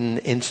eaten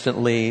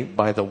instantly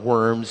by the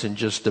worms and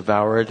just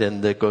devoured,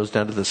 and it goes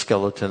down to the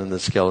skeleton and the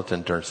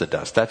skeleton turns to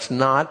dust. That's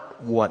not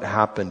what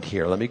happened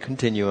here. Let me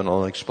continue and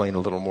I'll explain a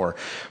little more.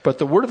 But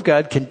the word of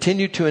God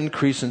continued to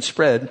increase and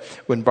spread.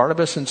 When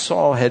Barnabas and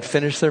Saul had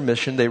finished their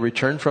mission, they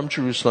returned from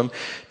Jerusalem,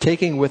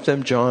 taking with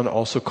them John,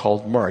 also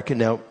called Mark. And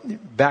now,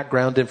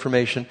 background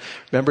information.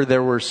 Remember,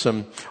 there were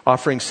some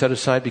offerings set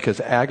aside because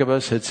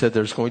Agabus had said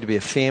there's going to be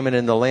a famine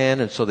in the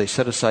land, and so they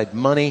set aside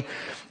money,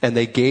 and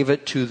they gave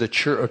it to the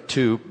church,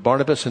 to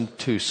Barnabas and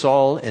to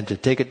Saul, and to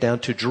take it down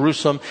to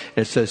Jerusalem.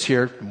 And it says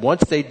here,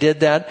 once they did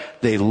that,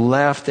 they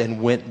left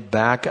and went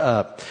back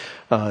up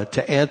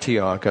to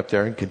Antioch up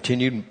there and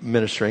continued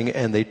ministering,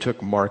 and they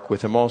took Mark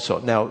with him also.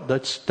 Now,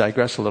 let's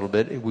digress a little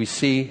bit. We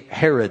see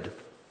Herod.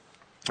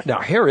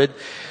 Now, Herod,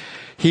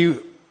 he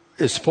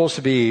is supposed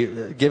to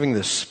be giving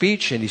this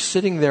speech, and he's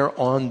sitting there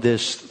on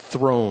this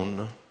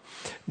throne.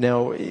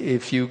 Now,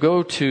 if you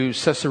go to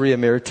Caesarea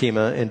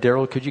Maritima, and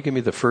Daryl, could you give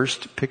me the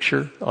first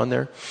picture on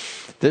there?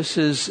 This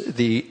is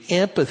the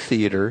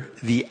amphitheater,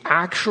 the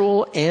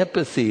actual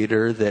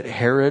amphitheater that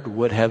Herod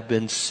would have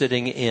been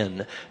sitting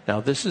in. Now,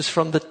 this is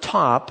from the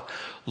top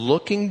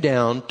looking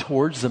down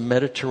towards the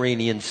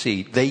Mediterranean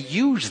Sea. They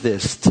use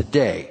this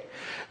today.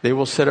 They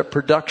will set up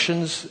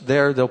productions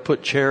there. They'll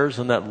put chairs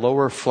in that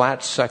lower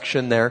flat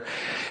section there.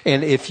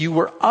 And if you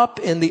were up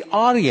in the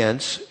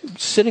audience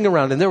sitting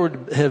around, and there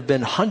would have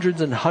been hundreds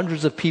and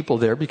hundreds of people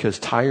there because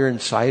Tyre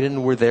and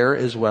Sidon were there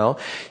as well.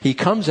 He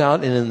comes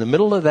out, and in the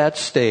middle of that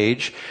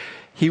stage,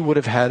 he would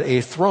have had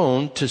a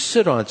throne to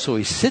sit on. So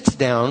he sits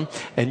down,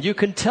 and you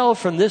can tell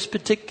from this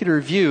particular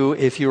view,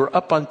 if you were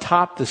up on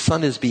top, the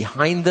sun is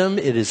behind them.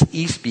 It is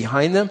east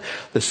behind them.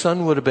 The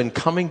sun would have been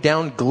coming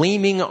down,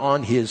 gleaming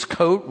on his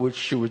coat,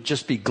 which would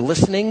just be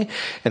glistening.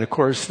 And of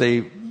course,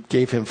 they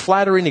gave him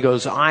flattery, and he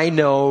goes, I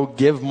know,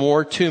 give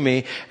more to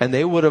me. And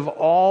they would have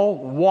all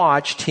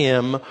watched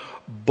him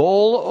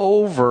bowl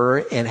over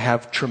and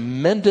have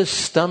tremendous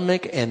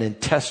stomach and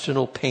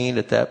intestinal pain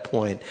at that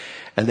point.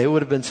 And they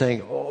would have been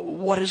saying, oh,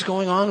 what is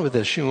going on with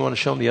this? You want to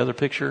show them the other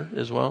picture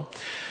as well?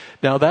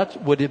 Now,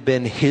 that would have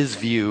been his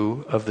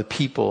view of the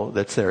people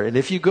that's there. And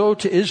if you go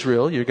to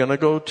Israel, you're going to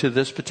go to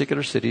this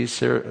particular city,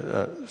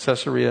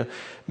 Caesarea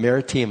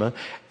Maritima,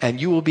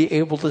 and you will be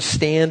able to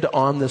stand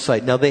on the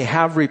site. Now, they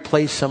have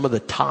replaced some of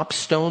the top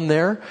stone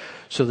there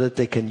so that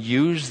they can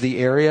use the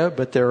area,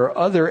 but there are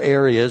other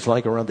areas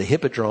like around the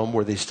Hippodrome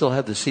where they still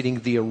have the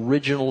seating, the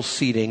original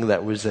seating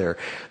that was there.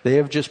 They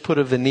have just put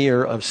a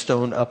veneer of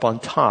stone up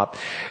on top.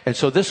 And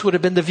so this would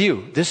have been the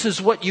view. This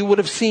is what you would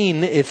have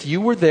seen if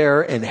you were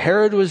there and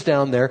Herod was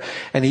down there,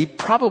 and he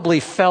probably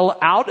fell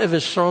out of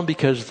his throne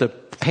because the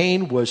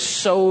pain was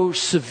so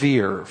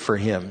severe for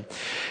him.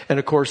 And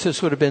of course,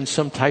 this would have been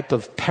some type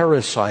of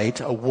parasite,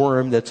 a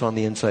worm that's on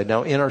the inside.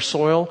 Now, in our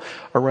soil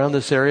around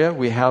this area,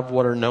 we have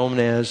what are known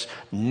as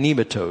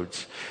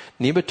nematodes.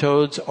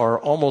 Nematodes are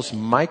almost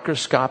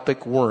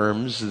microscopic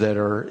worms that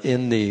are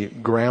in the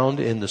ground,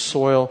 in the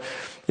soil.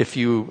 If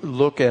you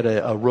look at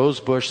a rose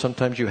bush,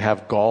 sometimes you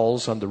have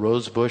galls on the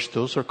rose bush.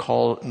 Those are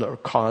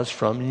caused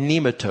from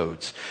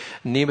nematodes.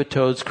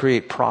 Nematodes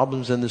create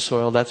problems in the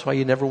soil. That's why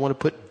you never want to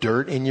put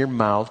dirt in your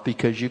mouth,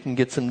 because you can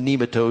get some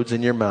nematodes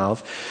in your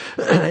mouth.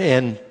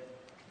 And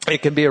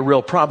it can be a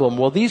real problem.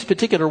 Well, these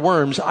particular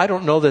worms, I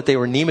don't know that they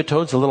were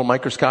nematodes, the little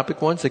microscopic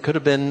ones. They could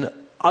have been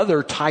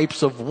other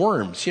types of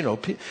worms. You know,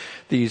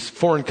 these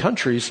foreign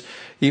countries,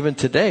 even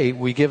today,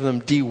 we give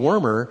them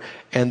dewormer,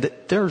 and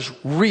there's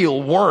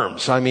real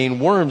worms. I mean,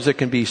 worms that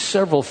can be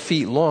several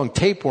feet long,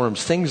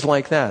 tapeworms, things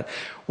like that.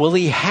 Well,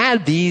 he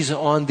had these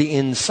on the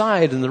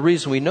inside, and the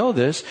reason we know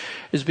this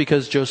is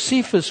because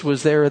Josephus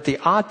was there at the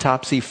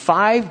autopsy.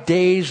 5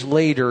 days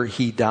later,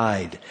 he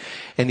died.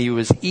 And he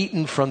was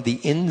eaten from the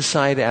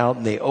inside out,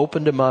 and they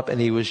opened him up, and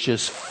he was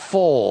just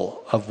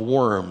full of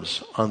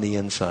worms on the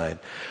inside.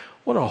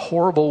 What a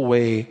horrible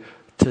way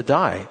to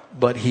die.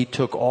 But he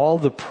took all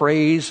the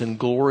praise and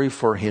glory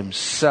for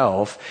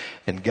himself,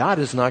 and God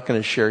is not going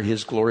to share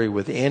his glory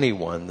with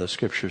anyone, the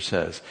scripture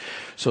says.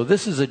 So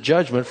this is a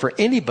judgment for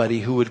anybody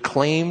who would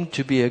claim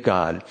to be a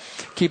god.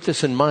 Keep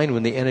this in mind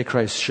when the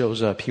Antichrist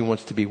shows up. He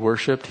wants to be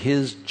worshipped.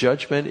 His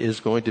judgment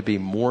is going to be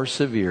more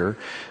severe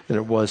than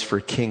it was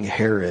for King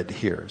Herod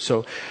here.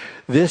 So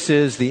this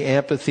is the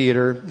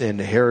amphitheater,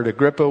 and Herod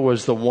Agrippa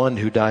was the one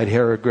who died.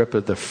 Herod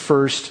Agrippa the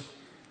first.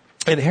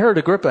 And Herod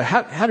Agrippa,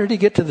 how did he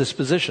get to this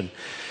position?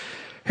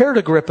 Herod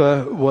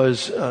Agrippa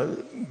was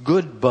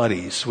good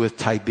buddies with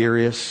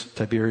Tiberius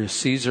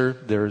Caesar.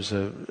 There's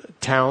a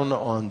town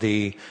on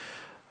the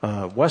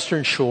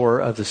western shore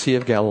of the Sea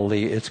of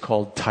Galilee. It's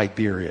called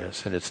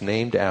Tiberias, and it's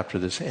named after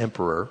this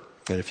emperor.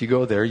 And if you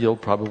go there, you'll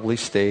probably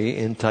stay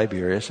in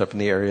Tiberias, up in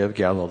the area of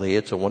Galilee.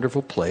 It's a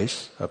wonderful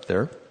place up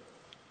there.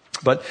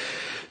 But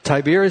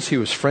Tiberius, he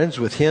was friends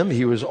with him.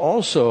 He was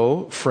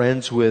also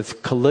friends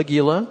with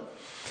Caligula,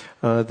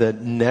 the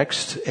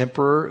next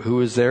emperor who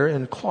was there,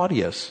 and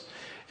Claudius.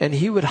 And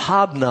he would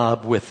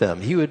hobnob with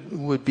them. He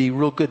would be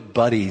real good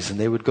buddies, and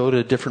they would go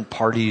to different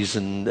parties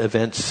and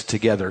events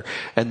together.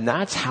 And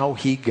that's how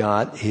he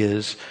got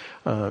his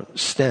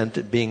stint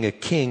at being a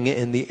king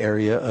in the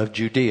area of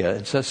Judea.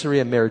 And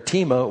Caesarea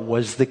Maritima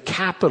was the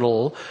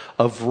capital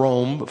of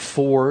Rome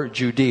for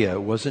Judea.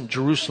 It wasn't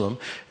Jerusalem.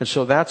 And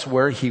so that's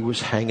where he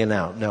was hanging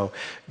out. Now,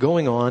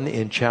 going on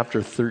in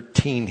chapter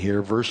 13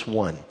 here, verse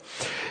 1.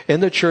 In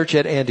the church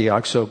at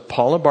Antioch, so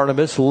Paul and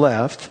Barnabas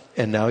left,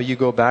 and now you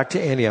go back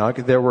to Antioch.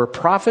 There were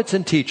prophets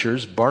and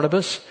teachers,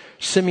 Barnabas,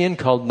 Simeon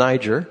called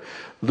Niger,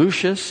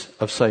 Lucius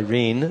of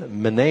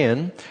Cyrene,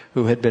 Manaen,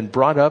 who had been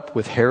brought up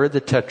with Herod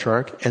the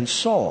Tetrarch, and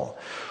Saul.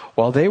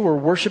 While they were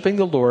worshiping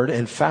the Lord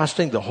and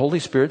fasting, the Holy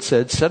Spirit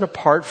said, "Set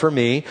apart for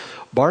me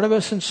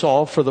Barnabas and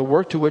Saul for the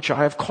work to which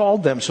I have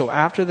called them." So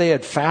after they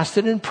had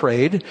fasted and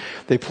prayed,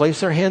 they placed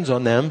their hands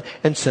on them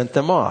and sent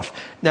them off.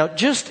 Now,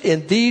 just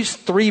in these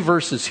 3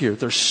 verses here,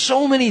 there's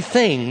so many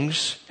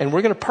things, and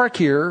we're going to park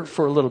here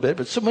for a little bit,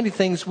 but so many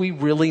things we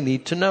really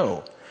need to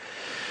know.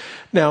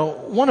 Now,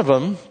 one of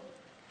them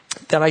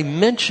that I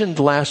mentioned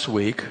last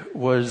week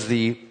was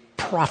the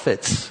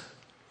prophets.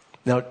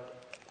 Now,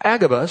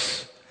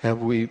 Agabus,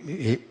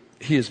 he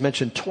is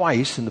mentioned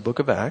twice in the book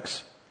of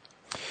Acts.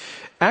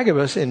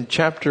 Agabus in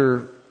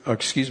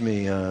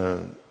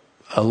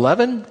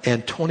 11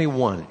 and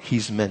 21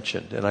 he's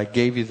mentioned, and I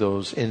gave you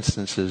those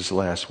instances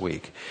last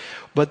week.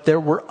 But there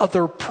were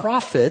other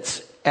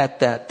prophets at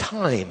that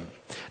time.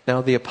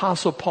 Now, the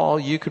Apostle Paul,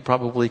 you could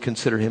probably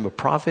consider him a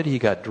prophet. He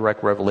got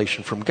direct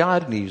revelation from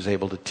God, and he was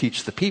able to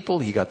teach the people.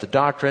 He got the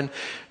doctrine.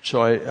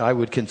 So I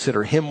would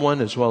consider him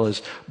one, as well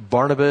as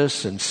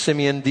Barnabas and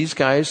Simeon. These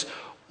guys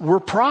were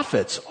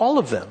prophets, all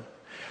of them.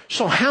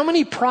 So how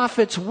many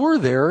prophets were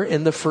there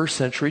in the first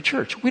century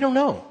church? We don't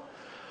know.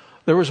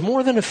 There was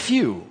more than a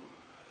few.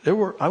 There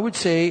were, I would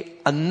say,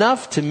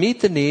 enough to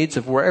meet the needs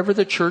of wherever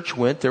the church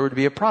went, there would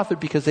be a prophet,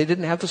 because they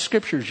didn't have the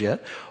scriptures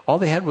yet. All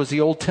they had was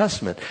the Old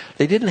Testament.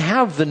 They didn't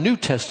have the New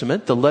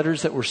Testament, the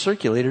letters that were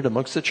circulated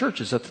amongst the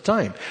churches at the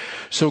time.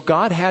 So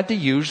God had to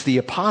use the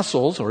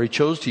apostles, or he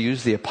chose to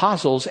use the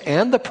apostles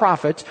and the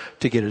prophets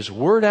to get his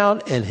word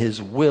out and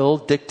his will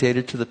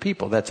dictated to the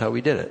people. That's how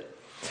he did it.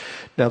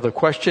 Now, the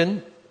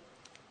question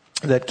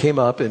that came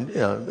up, and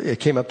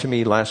it came up to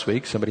me last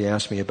week. Somebody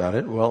asked me about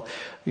it. Well,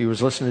 he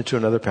was listening to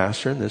another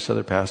pastor, and this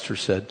other pastor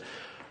said,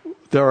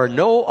 there are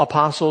no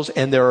apostles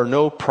and there are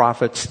no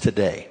prophets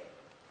today.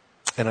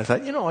 And I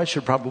thought, I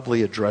should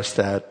probably address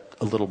that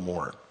a little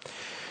more.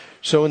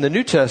 So in the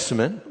New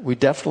Testament, we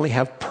definitely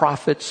have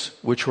prophets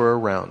which were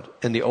around.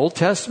 In the Old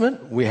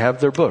Testament, we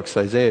have their books: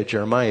 Isaiah,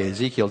 Jeremiah,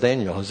 Ezekiel,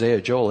 Daniel,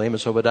 Hosea, Joel,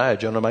 Amos, Obadiah,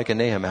 Jonah, Micah,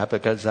 Nahum,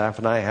 Habakkuk,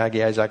 Zephaniah,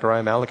 Haggai,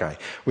 Zechariah, Malachi.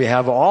 We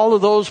have all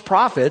of those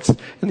prophets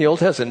in the Old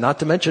Testament, not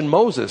to mention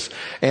Moses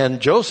and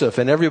Joseph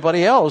and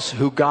everybody else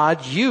who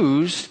God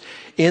used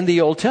in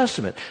the Old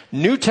Testament.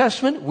 New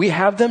Testament, we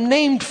have them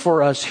named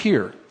for us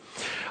here.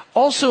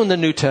 Also in the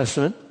New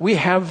Testament, we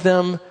have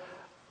them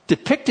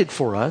depicted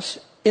for us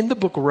in the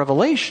book of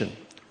Revelation.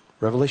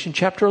 Revelation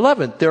chapter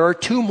 11. There are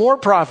 2 more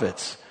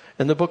prophets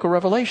in the book of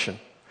Revelation.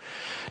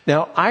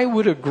 Now, I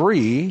would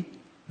agree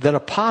that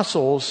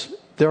apostles,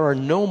 there are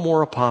no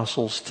more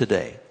apostles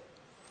today.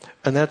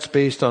 And that's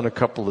based on a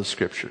couple of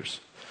scriptures.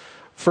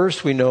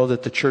 First, we know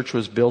that the church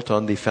was built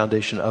on the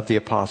foundation of the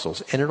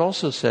apostles. And it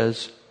also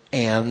says,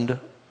 and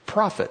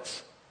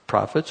prophets.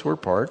 Prophets were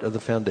part of the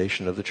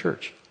foundation of the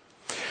church.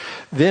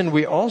 Then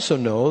we also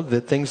know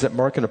that things that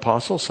mark an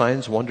apostle: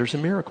 signs, wonders,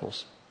 and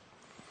miracles.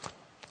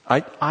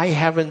 I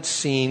haven't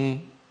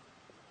seen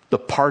the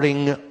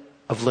parting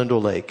of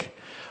Lindo Lake.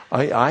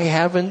 I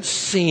haven't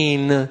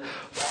seen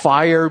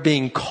fire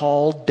being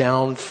called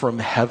down from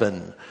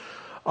heaven.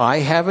 I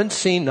haven't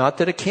seen, not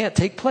that it can't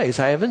take place,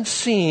 I haven't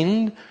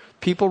seen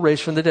people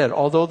raised from the dead,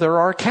 although there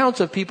are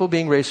accounts of people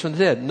being raised from the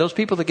dead. And those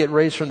people that get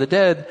raised from the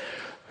dead,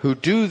 who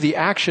do the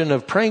action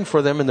of praying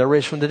for them and they're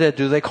raised from the dead,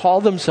 do they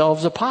call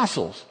themselves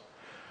apostles?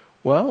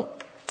 Well,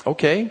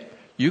 okay.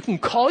 You can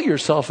call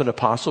yourself an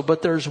apostle,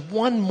 but there's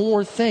one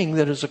more thing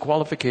that is a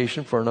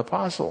qualification for an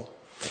apostle.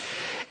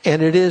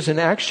 And it is in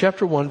Acts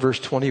chapter 1, verse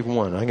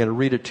 21. I'm going to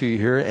read it to you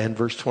here. And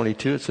verse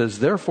 22, it says,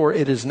 therefore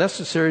it is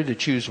necessary to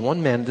choose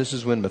one man. This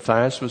is when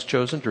Matthias was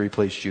chosen to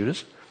replace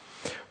Judas.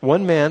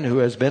 One man who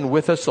has been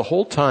with us the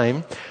whole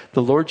time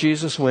the Lord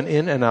Jesus went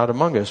in and out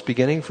among us,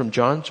 beginning from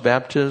John's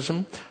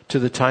baptism to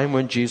the time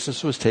when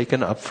Jesus was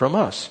taken up from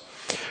us.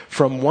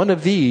 From one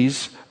of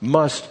these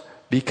must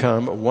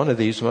become a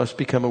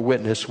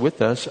witness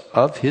with us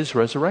of his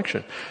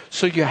resurrection.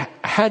 So you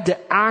had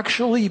to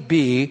actually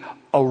be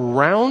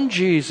around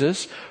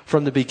Jesus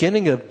from the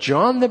beginning of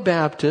John the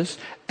Baptist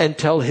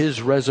until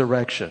his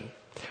resurrection.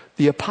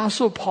 The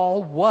Apostle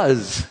Paul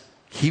was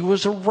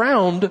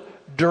around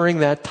during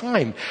that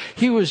time.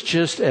 He was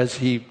just, as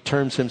he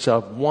terms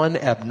himself, one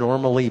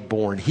abnormally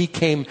born. He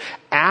came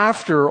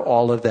after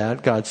all of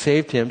that. God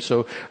saved him,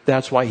 so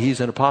that's why he's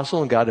an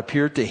apostle, and God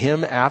appeared to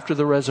him after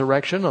the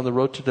resurrection on the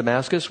road to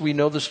Damascus. We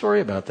know the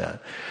story about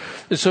that.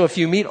 And so if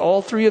you meet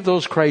all 3 of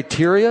those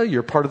criteria,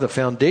 you're part of the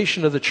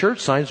foundation of the church,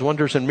 signs,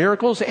 wonders, and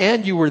miracles,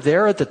 and you were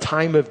there at the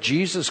time of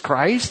Jesus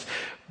Christ,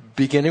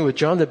 beginning with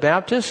John the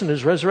Baptist and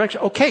his resurrection.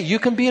 Okay, you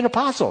can be an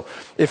apostle.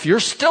 If you're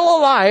still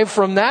alive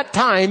from that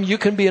time, you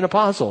can be an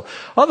apostle.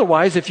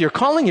 Otherwise, if you're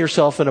calling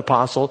yourself an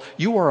apostle,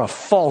 you are a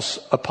false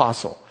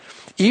apostle.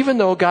 Even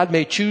though God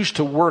may choose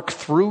to work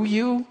through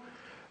you,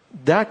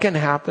 that can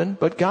happen,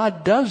 but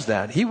God does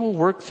that. He will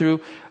work through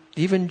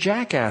even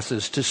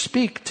jackasses to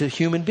speak to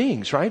human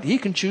beings, right? He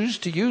can choose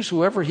to use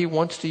whoever he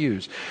wants to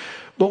use.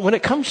 But when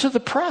it comes to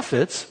the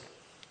prophets,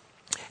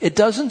 it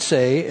doesn't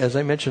say, as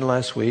I mentioned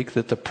last week,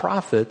 that the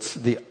prophets,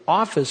 the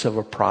office of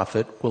a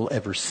prophet, will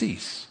ever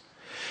cease.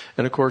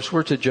 And of course,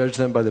 we're to judge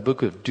them by the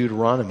book of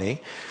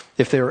Deuteronomy.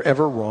 If they are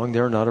ever wrong,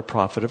 they're not a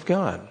prophet of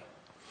God.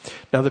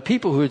 Now, the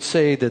people who would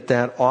say that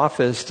that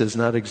office does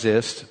not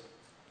exist,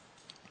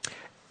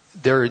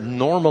 they're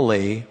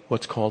normally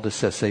what's called a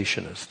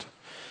cessationist.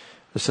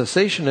 A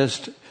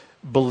cessationist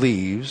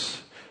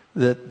believes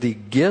that the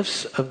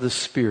gifts of the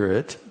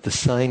Spirit, the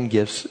sign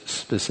gifts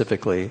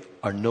specifically,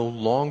 are no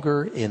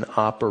longer in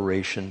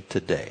operation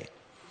today.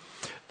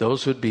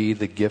 Those would be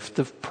the gift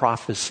of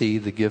prophecy,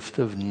 the gift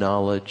of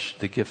knowledge,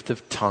 the gift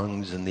of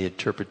tongues, and the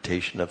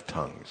interpretation of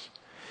tongues.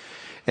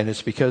 And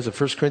it's because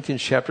of 1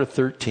 Corinthians chapter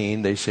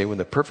 13, they say when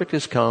the perfect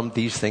has come,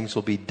 these things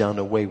will be done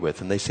away with.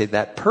 And they say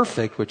that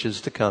perfect, which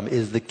is to come,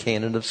 is the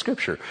canon of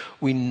Scripture.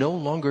 We no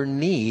longer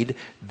need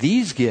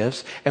these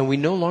gifts, and we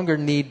no longer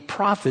need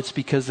prophets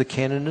because the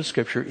canon of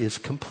Scripture is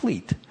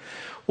complete.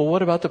 Well,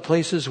 what about the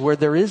places where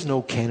there is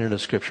no canon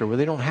of Scripture, where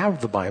they don't have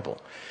the Bible?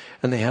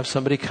 And they have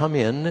somebody come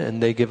in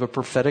and they give a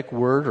prophetic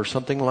word or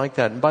something like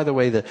that. And by the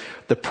way,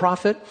 the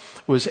prophet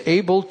was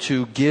able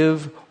to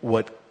give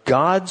what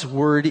God's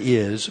word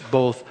is,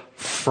 both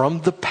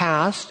from the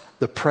past,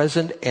 the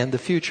present, and the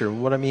future.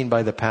 And what I mean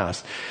by the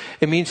past,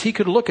 it means he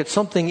could look at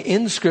something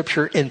in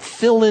Scripture and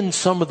fill in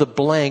some of the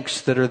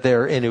blanks that are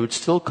there, and it would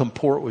still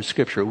comport with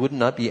Scripture. It would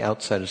not be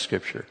outside of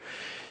Scripture.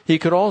 He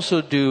could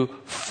also do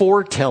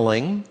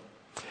foretelling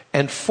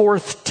and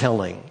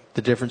forthtelling.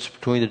 The difference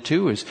between the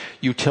two is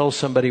you tell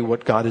somebody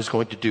what God is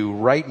going to do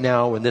right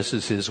now, and this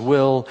is His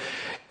will.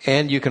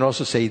 And you can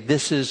also say,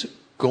 this is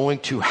going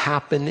to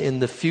happen in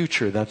the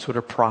future. That's what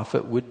a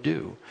prophet would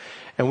do.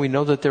 And we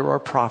know that there are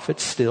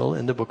prophets still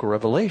in the book of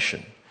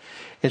Revelation.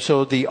 And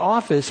so the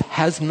office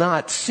has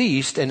not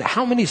ceased. And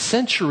how many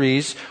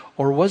centuries,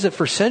 or was it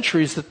for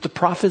centuries, that the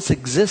prophets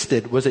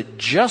existed? Was it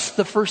just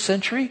the first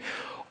century?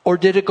 Or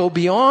did it go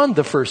beyond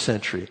the first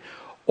century?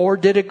 Or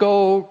did it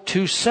go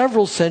to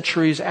several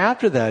centuries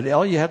after that?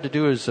 All you have to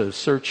do is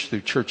search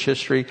through church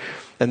history,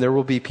 and there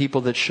will be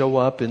people that show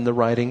up in the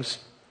writings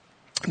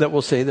that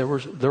will say there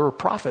were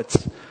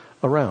prophets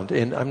around.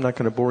 And I'm not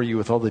going to bore you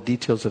with all the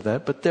details of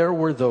that, but there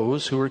were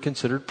those who were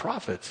considered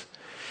prophets.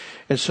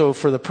 And so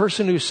for the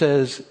person who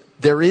says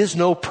there is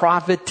no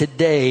prophet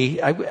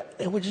today, I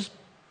would just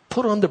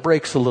put on the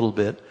brakes a little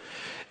bit.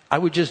 I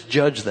would just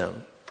judge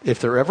them. If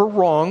they're ever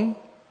wrong,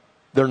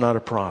 they're not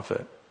a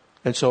prophet.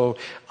 And so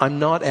I'm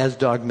not as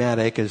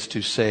dogmatic as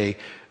to say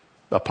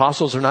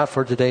apostles are not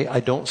for today. I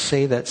don't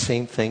say that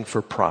same thing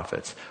for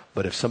prophets.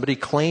 But if somebody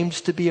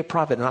claims to be a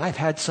prophet, and I've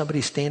had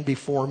somebody stand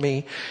before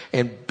me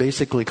and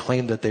basically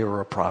claim that they were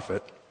a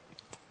prophet,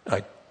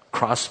 I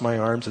crossed my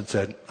arms and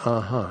said,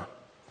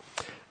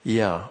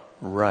 yeah,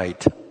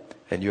 right.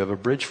 And you have a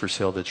bridge for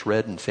sale that's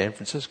red in San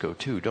Francisco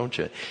too, don't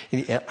you?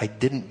 And I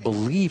didn't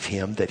believe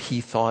him that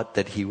he thought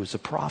that he was a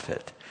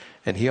prophet.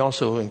 And he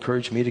also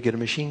encouraged me to get a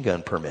machine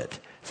gun permit.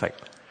 It's like,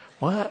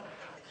 what?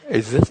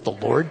 Is this the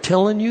Lord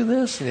telling you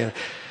this? Yeah.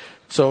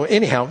 So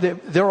anyhow,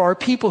 there are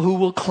people who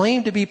will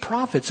claim to be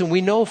prophets, and we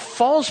know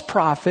false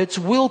prophets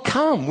will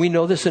come. We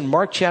know this in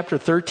Mark chapter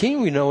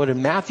 13. We know it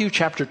in Matthew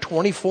chapter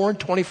 24 and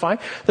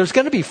 25. There's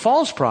going to be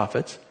false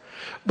prophets,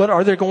 but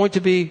are there going to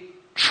be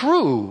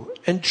true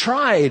and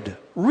tried,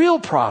 real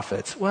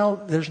prophets?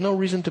 Well, there's no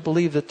reason to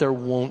believe that there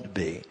won't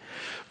be.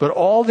 But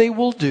all they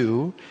will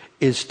do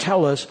is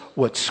tell us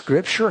what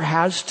Scripture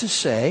has to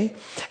say,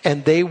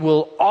 and they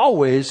will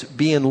always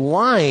be in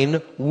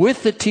line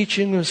with the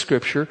teaching of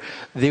Scripture.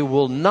 They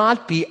will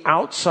not be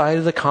outside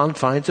of the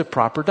confines of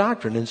proper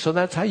doctrine. And so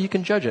that's how you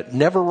can judge it.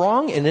 Never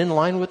wrong and in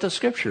line with the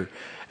Scripture.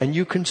 And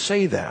you can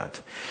say that.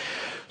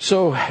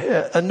 So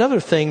another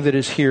thing that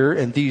is here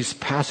in these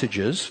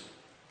passages,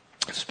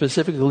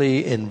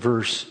 specifically in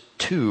verse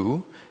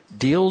 2,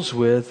 deals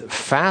with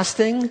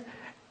fasting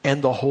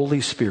and the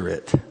Holy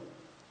Spirit.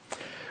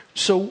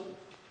 So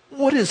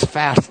what is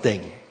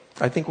fasting?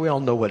 I think we all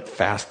know what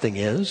fasting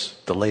is.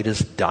 The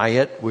latest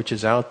diet which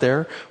is out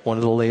there, one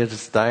of the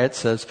latest diets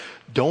says,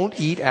 don't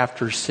eat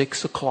after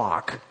 6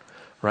 o'clock,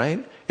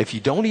 right? If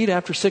you don't eat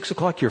after 6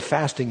 o'clock, you're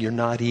fasting, you're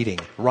not eating.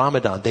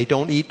 Ramadan, they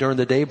don't eat during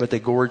the day, but they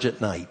gorge at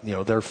night. You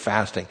know, they're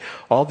fasting.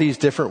 All these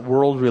different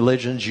world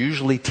religions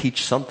usually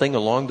teach something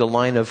along the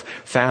line of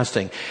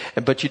fasting.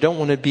 But you don't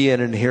want to be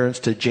an adherence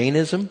to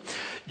Jainism.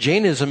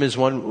 Jainism is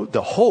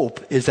the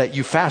hope is that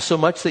you fast so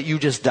much that you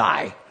just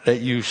die.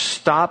 That you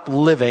stop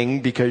living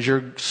because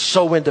you're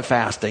so into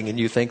fasting and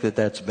you think that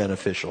that's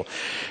beneficial.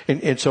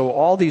 And so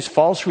all these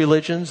false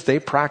religions, they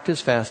practice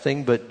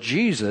fasting, but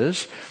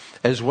Jesus,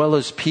 as well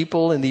as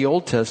people in the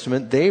Old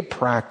Testament, they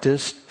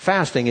practiced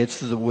fasting. It's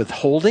the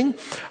withholding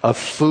of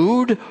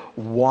food,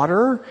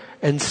 water,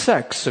 and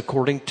sex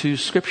according to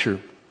Scripture.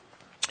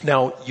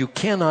 Now, you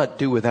cannot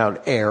do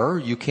without air.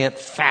 You can't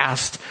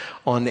fast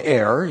on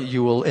air.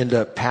 You will end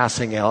up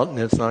passing out, and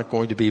it's not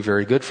going to be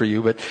very good for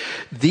you. But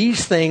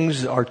these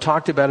things are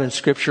talked about in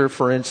Scripture,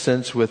 for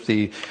instance, with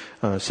the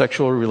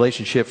sexual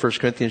relationship. 1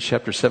 Corinthians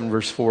chapter 7,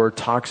 verse 4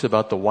 talks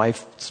about the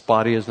wife's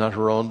body is not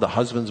her own. The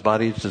husband's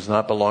body does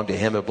not belong to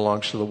him. It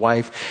belongs to the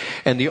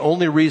wife. And the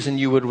only reason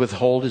you would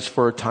withhold is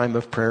for a time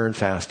of prayer and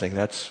fasting.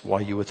 That's why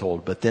you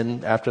withhold. But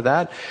then after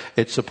that,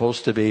 it's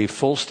supposed to be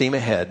full steam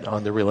ahead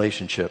on the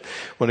relationship.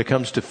 When it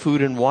comes to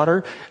food and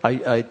water,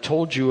 I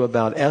told you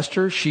about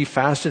Esther. She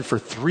fasted for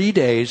 3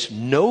 days,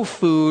 no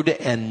food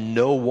and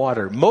no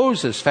water.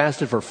 Moses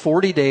fasted for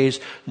 40 days,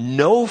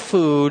 no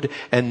food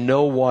and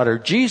no water.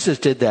 Jesus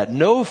did that,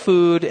 no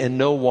food and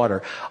no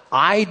water.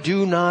 I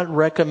do not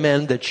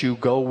recommend that you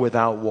go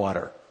without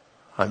water.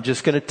 I'm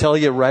just going to tell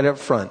you right up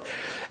front.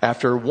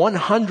 After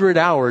 100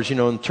 hours,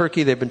 in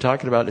Turkey they've been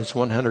talking about it's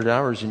 100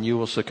 hours and you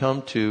will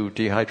succumb to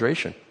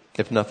dehydration,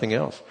 if nothing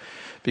else.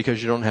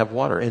 because you don't have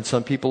water. And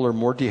some people are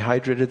more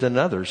dehydrated than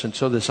others. And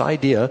so this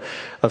idea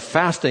of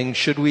fasting,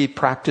 should we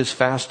practice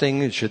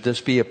fasting? Should this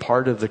be a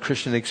part of the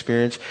Christian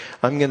experience?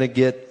 I'm going to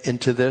get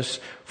into this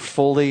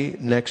fully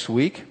next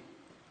week,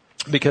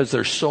 because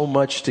there's so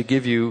much to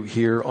give you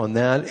here on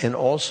that, and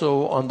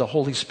also on the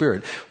Holy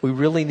Spirit. We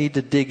really need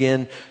to dig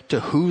in to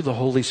who the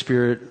Holy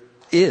Spirit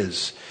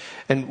is.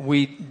 And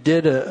we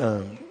did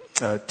a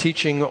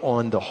teaching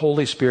on the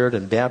Holy Spirit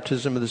and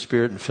baptism of the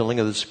Spirit and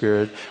filling of the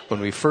Spirit when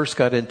we first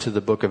got into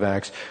the book of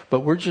Acts. But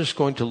we're just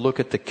going to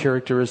look at the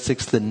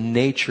characteristics, the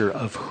nature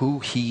of who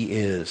He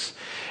is.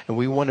 And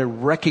we want to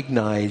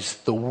recognize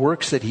the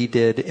works that He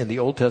did in the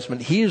Old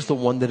Testament. He is the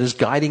one that is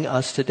guiding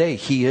us today.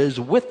 He is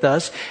with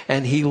us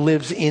and He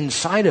lives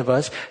inside of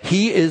us.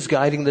 He is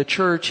guiding the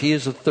church. He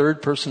is the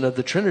third person of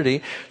the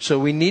Trinity. So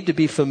we need to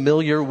be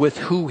familiar with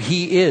who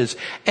He is,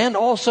 and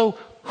also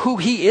who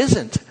He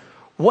isn't.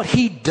 What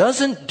He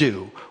doesn't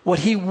do, what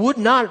He would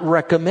not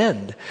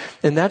recommend.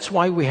 And that's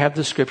why we have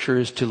the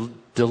scriptures to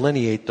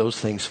delineate those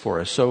things for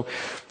us. So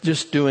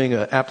just doing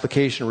an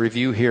application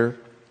review here.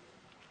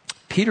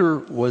 Peter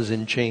was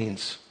in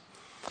chains,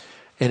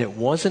 and it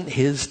wasn't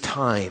his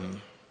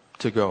time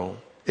to go.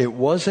 It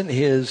wasn't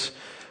his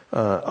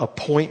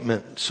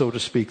appointment, so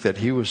to speak, that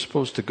he was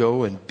supposed to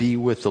go and be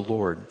with the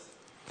Lord.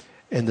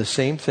 And the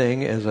same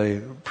thing, as I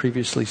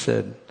previously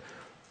said,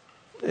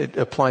 it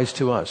applies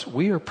to us.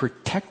 We are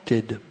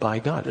protected by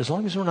God. As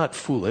long as we're not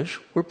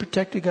foolish, we're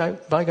protected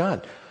by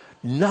God.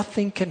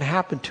 Nothing can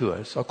happen to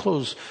us. I'll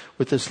close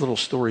with this little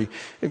story.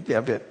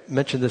 I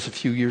mentioned this a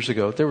few years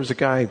ago. There was a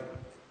guy,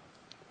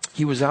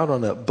 he was out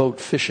on a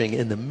boat fishing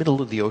in the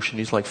middle of the ocean.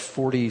 He's like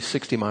 40,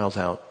 60 miles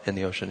out in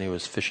the ocean. He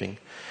was fishing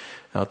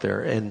out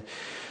there. And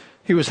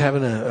he was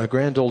having a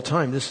grand old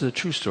time. This is a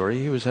true story.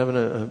 He was having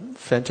a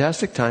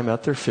fantastic time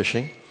out there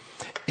fishing.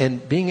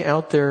 And being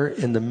out there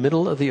in the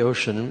middle of the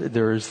ocean,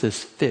 there is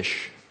this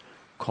fish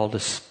called a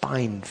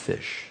spine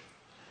fish.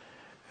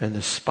 And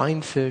the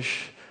spine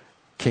fish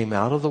came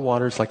out of the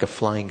water. It's like a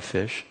flying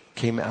fish.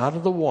 Came out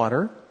of the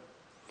water,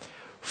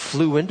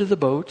 flew into the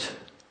boat,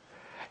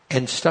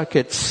 and stuck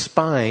its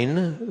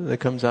spine that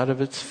comes out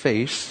of its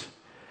face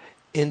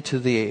into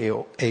the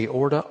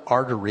aorta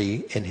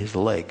artery in his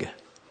leg.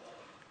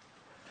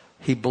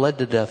 He bled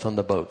to death on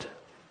the boat.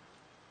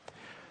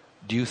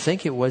 Do you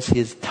think it was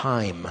his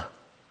time?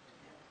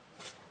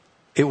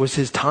 It was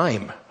His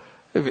time.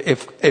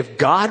 If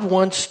God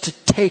wants to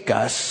take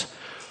us,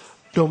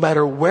 no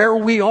matter where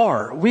we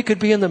are, we could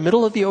be in the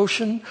middle of the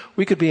ocean,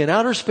 we could be in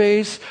outer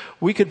space,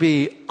 we could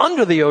be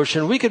under the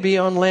ocean, we could be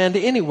on land,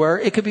 anywhere,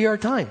 it could be our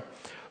time.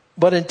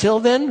 But until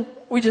then,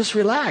 we just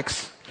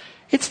relax.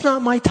 It's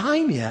not my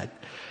time yet.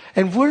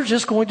 And we're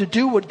just going to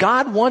do what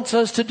God wants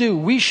us to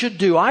do.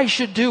 I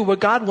should do what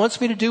God wants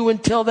me to do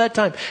until that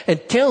time.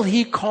 Until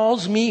He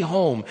calls me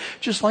home.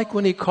 Just like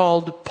when He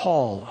called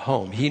Paul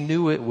home. He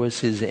knew it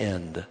was his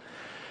end.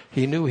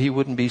 He knew he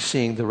wouldn't be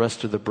seeing the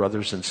rest of the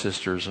brothers and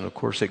sisters. And of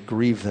course it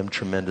grieved them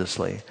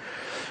tremendously.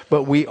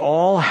 But we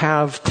all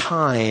have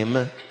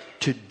time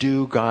to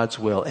do God's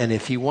will. And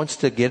if He wants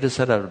to get us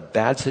out of a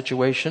bad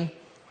situation,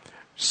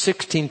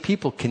 16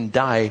 people can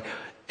die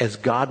as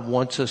God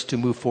wants us to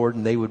move forward,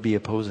 and they would be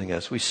opposing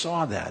us. We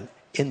saw that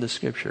in the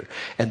scripture.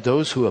 And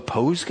those who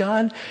oppose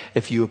God,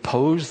 if you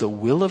oppose the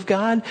will of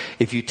God,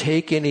 if you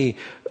take any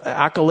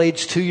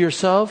accolades to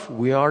yourself,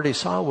 we already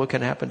saw what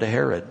can happen to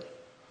Herod.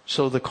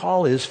 So the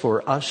call is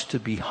for us to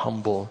be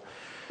humble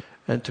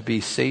and to be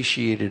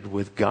satiated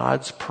with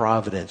God's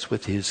providence,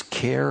 with His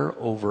care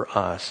over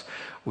us.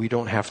 We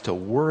don't have to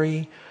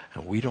worry,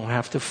 and we don't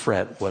have to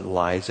fret what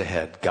lies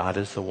ahead. God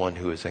is the one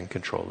who is in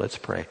control. Let's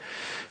pray.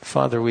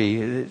 Father,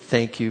 we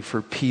thank You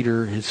for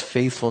Peter, his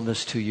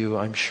faithfulness to You.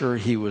 I'm sure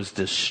he was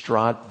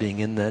distraught being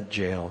in that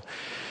jail.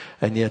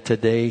 And yet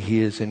today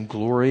he is in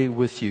glory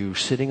with You,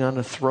 sitting on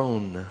a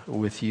throne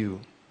with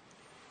You.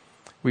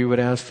 We would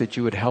ask that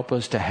You would help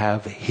us to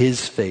have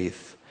His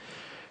faith.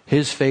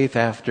 His faith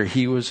after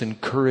he was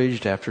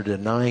encouraged, after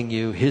denying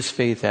You. His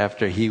faith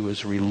after he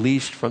was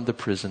released from the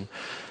prison,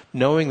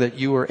 knowing that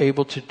You are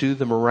able to do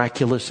the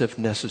miraculous if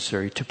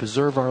necessary, to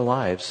preserve our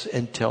lives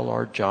until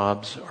our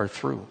jobs are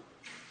through.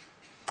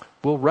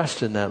 We'll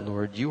rest in that,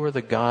 Lord. You are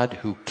the God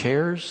who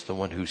cares, the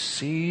one who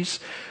sees,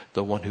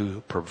 the one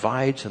who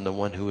provides, and the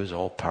one who is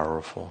all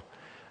powerful.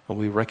 And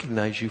we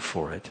recognize You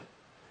for it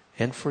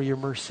and for Your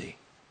mercy.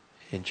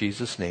 In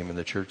Jesus' name, and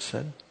the church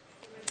said,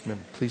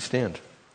 Amen. Please stand.